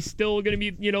and that he's still going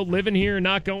to be, living here and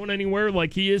not going anywhere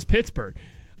like he is Pittsburgh?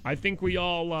 I think we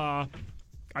all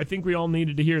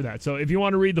needed to hear that. So if you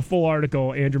want to read the full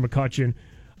article Andrew McCutchen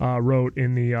wrote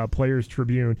in the Players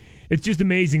Tribune, it's just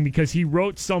amazing because he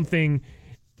wrote something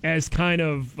as kind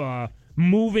of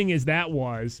moving as that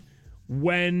was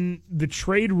when the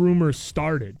trade rumors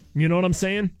started. You know what I'm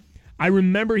saying? I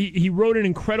remember he wrote an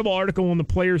incredible article in the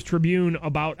Players Tribune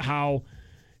about how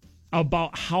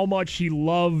much he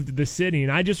loved the city.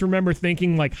 And I just remember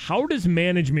thinking, how does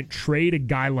management trade a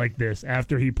guy like this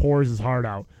after he pours his heart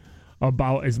out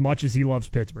about as much as he loves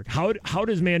Pittsburgh? How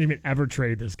does management ever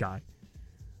trade this guy?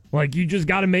 You just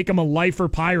got to make him a lifer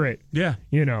Pirate. Yeah.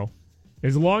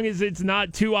 As long as it's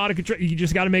not too out of control, you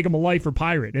just got to make him a lifer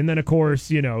Pirate. And then, of course,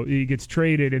 he gets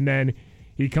traded, and then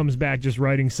he comes back just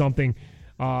writing something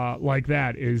like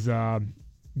that is...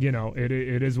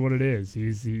 it is what it is.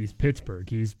 He's Pittsburgh.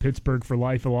 He's Pittsburgh for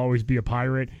life. He'll always be a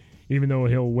Pirate, even though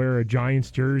he'll wear a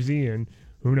Giants jersey and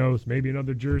who knows, maybe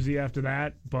another jersey after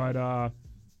that. But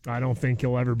I don't think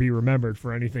he'll ever be remembered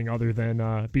for anything other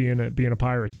than being a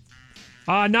Pirate.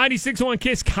 96.1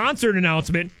 Kiss concert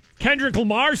announcement. Kendrick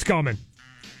Lamar's coming.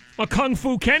 A Kung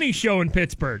Fu Kenny show in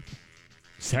Pittsburgh.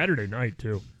 Saturday night,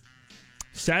 too.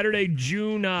 Saturday,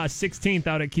 June 16th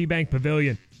out at KeyBank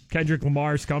Pavilion. Kendrick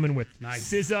Lamar's coming with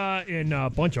SZA and a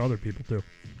bunch of other people, too.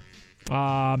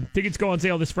 Tickets go on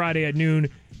sale this Friday at noon.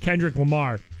 Kendrick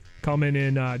Lamar coming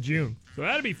in June. So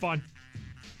that'll be fun.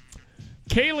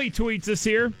 Kaylee tweets us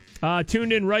here.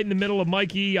 Tuned in right in the middle of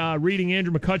Mikey reading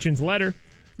Andrew McCutcheon's letter.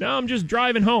 Now I'm just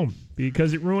driving home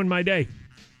because it ruined my day.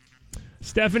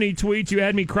 Stephanie tweets, you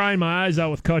had me crying my eyes out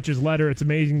with Kutch's letter. It's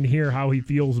amazing to hear how he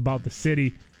feels about the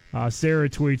city. Sarah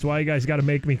tweets, why you guys got to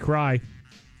make me cry?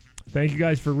 Thank you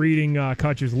guys for reading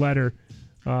Kutch's letter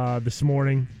this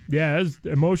morning. Yeah, it was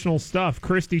emotional stuff.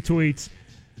 Christy tweets,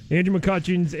 Andrew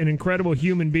McCutcheon's an incredible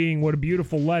human being. What a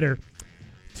beautiful letter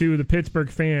to the Pittsburgh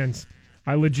fans.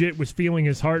 I legit was feeling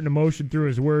his heart and emotion through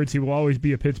his words. He will always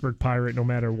be a Pittsburgh Pirate no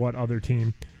matter what other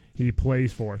team he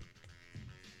plays for.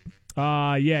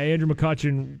 Andrew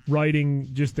McCutcheon writing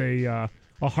just a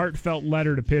heartfelt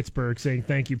letter to Pittsburgh saying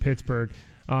thank you, Pittsburgh,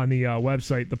 on the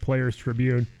website, the Players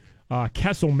Tribune.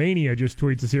 Kesselmania just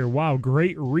tweets us here, wow,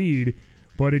 great read,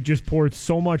 but it just poured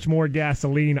so much more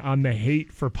gasoline on the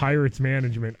hate for Pirates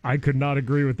management. I could not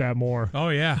agree with that more. Oh,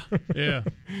 yeah. Yeah.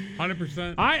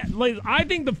 100%. I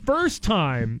think the first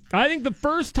time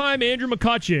Andrew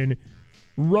McCutcheon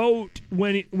wrote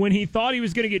when he thought he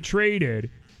was going to get traded,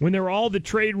 when there were all the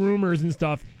trade rumors and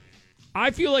stuff,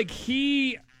 I feel like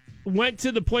he went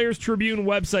to the Players Tribune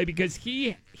website because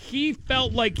he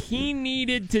felt like he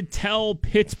needed to tell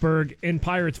Pittsburgh and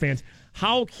Pirates fans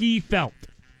how he felt.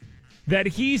 That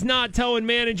he's not telling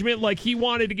management like he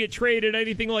wanted to get traded,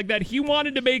 anything like that. He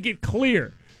wanted to make it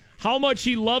clear how much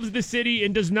he loves the city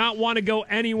and does not want to go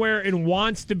anywhere and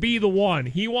wants to be the one.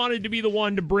 He wanted to be the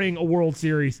one to bring a World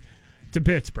Series to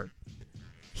Pittsburgh.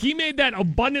 He made that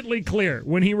abundantly clear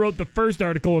when he wrote the first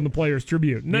article in the Players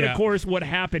Tribune. And then, of course, what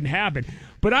happened.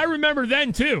 But I remember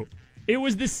then, too, it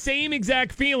was the same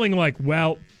exact feeling like,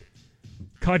 well,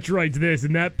 Kutch writes this,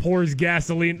 and that pours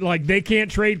gasoline. Like, they can't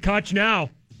trade Kutch now.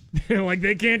 Like,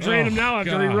 they can't trade him now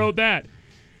after he wrote that.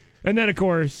 And then, of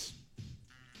course,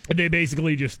 they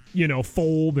basically just,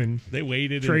 fold and they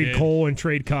waited trade Cole and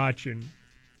trade Kutch. And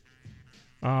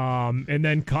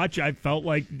then Kutch, I felt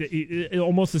like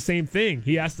almost the same thing.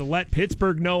 He has to let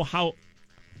Pittsburgh know how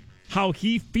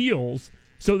he feels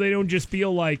so they don't just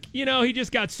feel like, he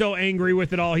just got so angry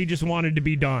with it all, he just wanted to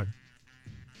be done.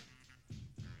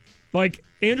 Like,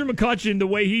 Andrew McCutcheon, the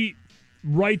way he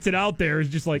writes it out there is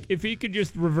just like, if he could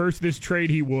just reverse this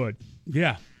trade, he would.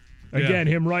 Yeah. Again,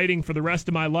 him writing for the rest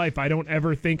of my life, I don't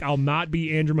ever think I'll not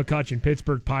be Andrew McCutcheon,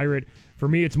 Pittsburgh Pirate. For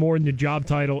me, it's more than the job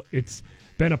title. It's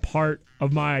been a part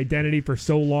of my identity for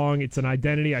so long. It's an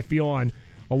identity I feel on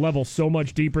a level so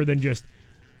much deeper than just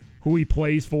who he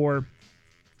plays for.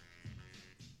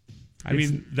 I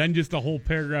mean, then just the whole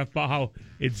paragraph about how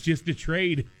it's just a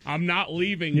trade. I'm not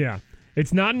leaving. Yeah.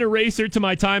 It's not an eraser to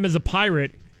my time as a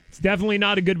Pirate. It's definitely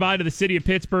not a goodbye to the city of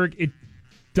Pittsburgh. It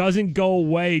doesn't go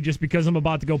away just because I'm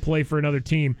about to go play for another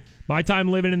team. My time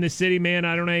living in this city, man,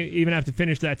 I don't even have to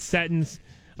finish that sentence.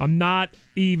 I'm not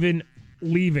even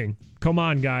leaving. Come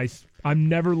on, guys. I'm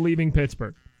never leaving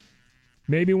Pittsburgh.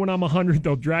 Maybe when I'm 100,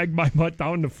 they'll drag my butt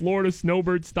down to Florida,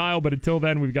 snowbird style, but until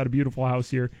then, we've got a beautiful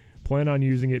house here. Plan on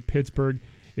using it. Pittsburgh,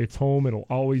 it's home. It'll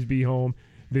always be home.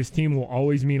 This team will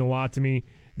always mean a lot to me.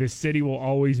 This city will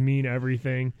always mean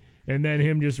everything. And then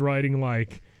him just writing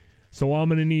like, so I'm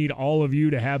going to need all of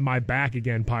you to have my back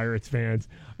again, Pirates fans.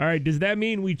 All right, does that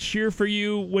mean we cheer for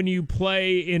you when you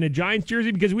play in a Giants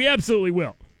jersey? Because we absolutely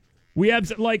will.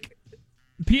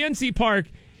 PNC Park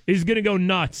is going to go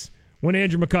nuts when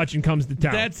Andrew McCutcheon comes to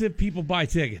town. That's if people buy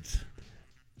tickets.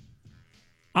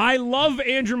 I love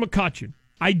Andrew McCutcheon.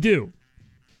 I do.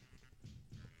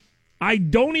 I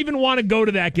don't even want to go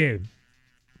to that game.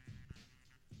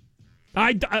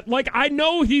 I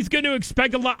know he's going to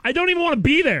expect a lot. I don't even want to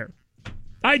be there.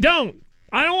 I don't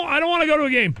want to go to a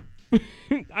game.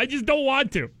 I just don't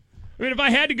want to. I mean, if I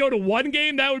had to go to one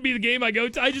game, that would be the game I go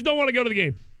to. I just don't want to go to the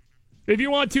game. If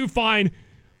you want to, fine.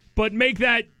 But make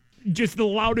that just the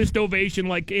loudest ovation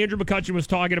like Andrew McCutcheon was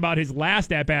talking about his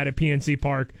last at-bat at PNC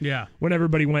Park. Yeah. When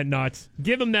everybody went nuts.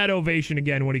 Give him that ovation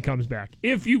again when he comes back.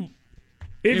 If you're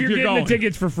getting the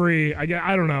tickets for free,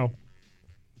 I don't know.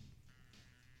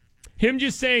 Him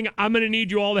just saying, I'm going to need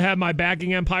you all to have my back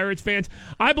again, Pirates fans.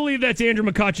 I believe that's Andrew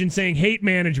McCutcheon saying hate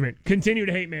management. Continue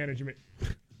to hate management.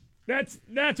 That's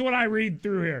what I read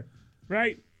through here,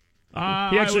 right? He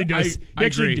actually does.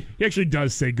 He actually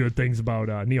does say good things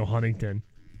about Neil Huntington.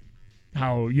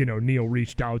 How Neil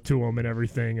reached out to him and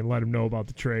everything and let him know about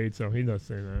the trade. So he does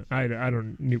say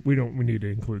that. We need to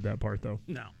include that part though.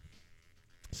 No.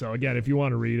 So again, if you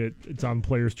want to read it, it's on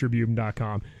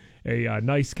playerstribune.com. A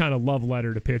nice kind of love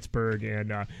letter to Pittsburgh.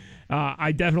 And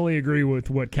I definitely agree with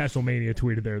what Kesselmania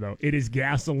tweeted there, though. It is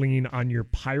gasoline on your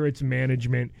Pirates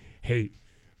management hate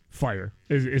fire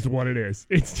is what it is.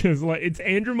 It's just like it's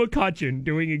Andrew McCutchen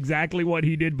doing exactly what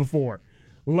he did before,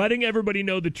 letting everybody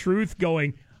know the truth,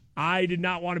 going, I did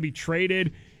not want to be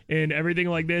traded and everything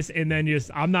like this, and then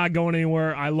just, I'm not going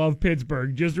anywhere. I love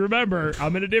Pittsburgh. Just remember,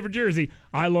 I'm in a different jersey.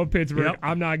 I love Pittsburgh. Yep.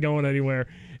 I'm not going anywhere.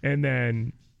 And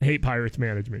then hate Pirates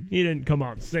management. He didn't come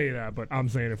out and say that, but I'm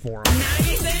saying it for him.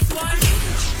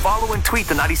 Follow and tweet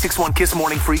the 96.1 Kiss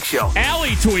Morning Freak Show. Allie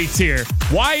tweets here,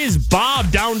 why is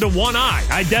Bob down to one eye?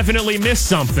 I definitely missed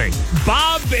something.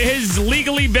 Bob has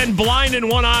legally been blind in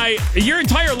one eye your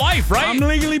entire life, right? I'm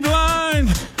legally blind.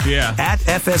 Yeah. At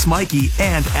FS Mikey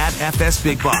and at FS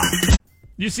Big Bob.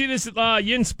 You see this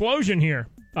Yinsplosion here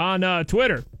on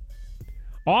Twitter.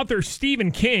 Author Stephen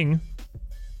King,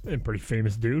 a pretty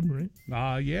famous dude, right?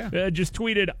 Yeah. Just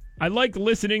tweeted, I liked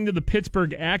listening to the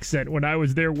Pittsburgh accent when I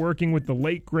was there working with the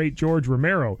late, great George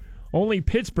Romero. Only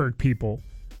Pittsburgh people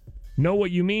know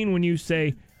what you mean when you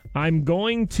say, I'm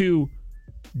going to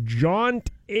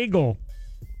jaunt Eagle.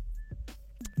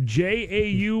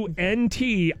 Jauntiggle.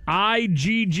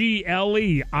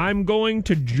 I'm going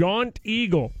to jaunt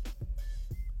Eagle.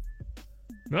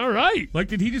 All right. Like,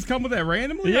 did he just come with that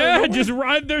randomly? Yeah, just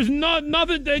right. There's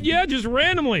nothing. Yeah, just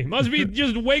randomly. Must be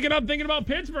just waking up thinking about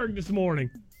Pittsburgh this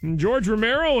morning. And George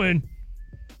Romero, and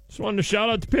just wanted to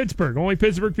shout out to Pittsburgh. Only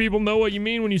Pittsburgh people know what you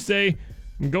mean when you say,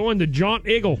 I'm going to jaunt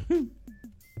Eagle.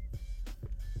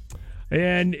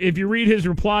 And if you read his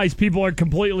replies, people are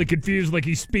completely confused, like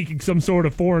he's speaking some sort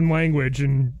of foreign language.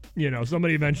 And,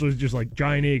 somebody eventually is just like,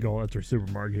 Giant Eagle, that's our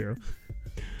supermarket here.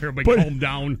 Everybody calm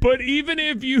down. But even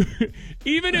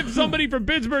if somebody from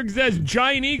Pittsburgh says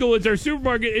Giant Eagle is our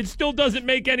supermarket, it still doesn't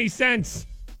make any sense.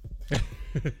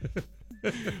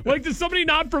 Like, does somebody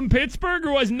not from Pittsburgh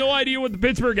who has no idea what the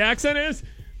Pittsburgh accent is,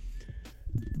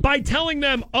 by telling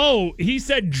them, oh, he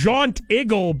said Jaunt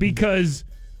Eagle because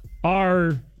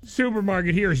our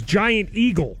supermarket here is Giant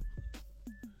Eagle.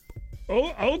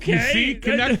 Oh, okay. You see?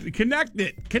 Connect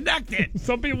it.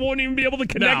 Some people won't even be able to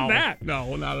connect that.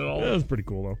 No, not at all. That was pretty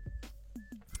cool, though.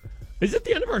 Is it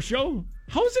the end of our show?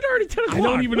 How is it already 10 o'clock? I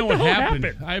don't even know what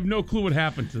happened. I have no clue what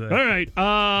happened today. All right.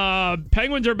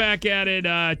 Penguins are back at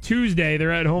it Tuesday.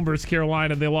 They're at home versus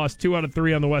Carolina. They lost 2 out of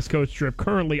 3 on the West Coast trip.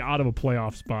 Currently out of a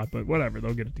playoff spot, but whatever.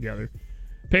 They'll get it together.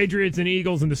 Patriots and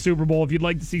Eagles in the Super Bowl. If you'd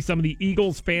like to see some of the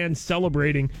Eagles fans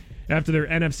celebrating after their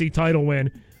NFC title win,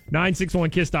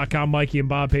 961kiss.com, Mikey and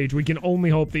Bob page. We can only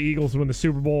hope the Eagles win the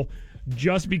Super Bowl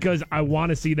just because I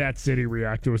want to see that city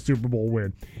react to a Super Bowl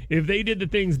win. If they did the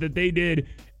things that they did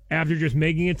after just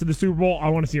making it to the Super Bowl, I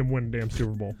want to see them win the damn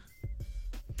Super Bowl.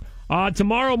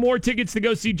 Tomorrow, more tickets to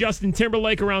go see Justin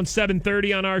Timberlake around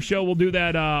 7:30 on our show. We'll do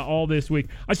that all this week.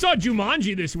 I saw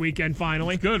Jumanji this weekend,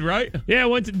 finally. It's good, right? Yeah,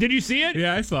 did you see it?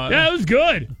 Yeah, I saw it. Yeah, it was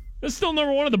good. It's still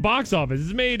number 1 at the box office.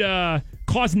 It's made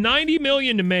cost $90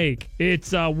 million to make.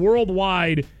 It's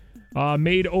worldwide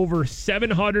made over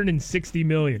 $760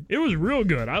 million. It was real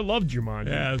good. I loved Jumanji.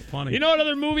 Yeah, it was funny. You know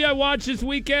another movie I watched this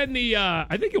weekend?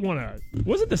 I think it won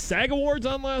was it the SAG Awards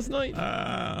on last night?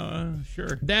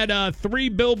 Sure. That 3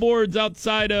 billboards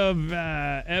outside of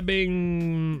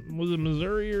Ebbing, was it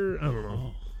Missouri or I don't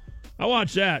know. I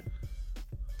watched that.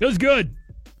 It was good.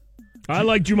 I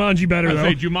like Jumanji better, though.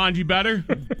 I say Jumanji better.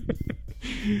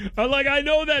 I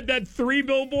know that 3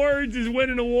 billboards is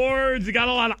winning awards. It got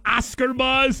a lot of Oscar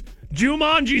buzz.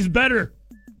 Jumanji's better.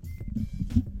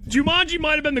 Jumanji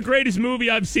might have been the greatest movie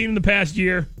I've seen in the past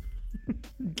year.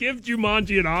 Give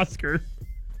Jumanji an Oscar.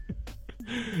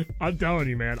 I'm telling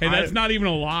you, man. Hey, that's not even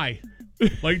a lie.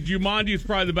 Like, Jumanji is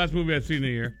probably the best movie I've seen in a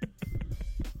year.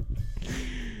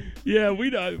 Yeah,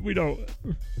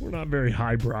 we're not very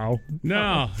highbrow.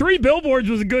 No. 3 Billboards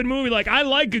was a good movie. Like, I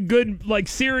like a good,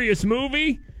 serious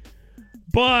movie.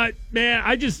 But, man,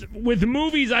 with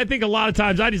movies, I think a lot of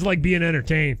times I just like being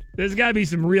entertained. There's got to be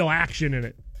some real action in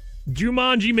it.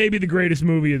 Jumanji may be the greatest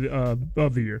movie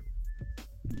of the year.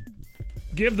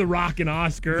 Give The Rock an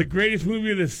Oscar. The greatest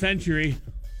movie of the century.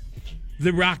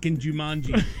 The Rock and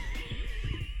Jumanji.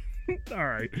 All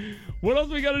right. What else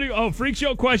we got to do? Oh, Freak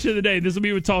Show question of the day. This will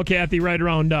be with Tall Kathy right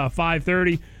around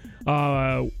 5:30.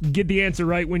 Get the answer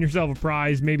right, win yourself a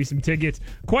prize, maybe some tickets.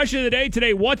 Question of the day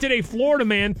today, what did a Florida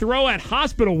man throw at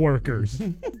hospital workers?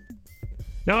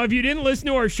 Now, if you didn't listen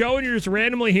to our show and you're just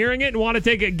randomly hearing it and want to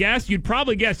take a guess, you'd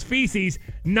probably guess feces.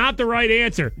 Not the right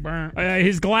answer.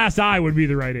 His glass eye would be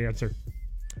the right answer.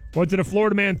 What did a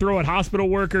Florida man throw at hospital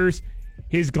workers?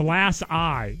 His glass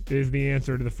eye is the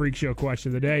answer to the Freak Show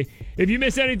question of the day. If you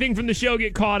miss anything from the show,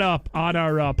 get caught up on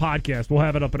our podcast. We'll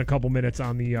have it up in a couple minutes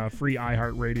on the free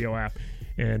iHeartRadio app.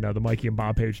 and the Mikey and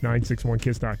Bob page,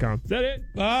 961kiss.com. Is that it?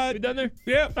 We done there?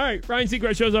 Yeah. All right. Ryan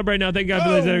Seacrest shows up right now. Thank God for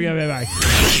listening. Bye-bye.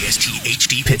 KST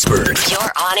HD Pittsburgh.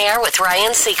 You're on air with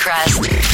Ryan Seacrest.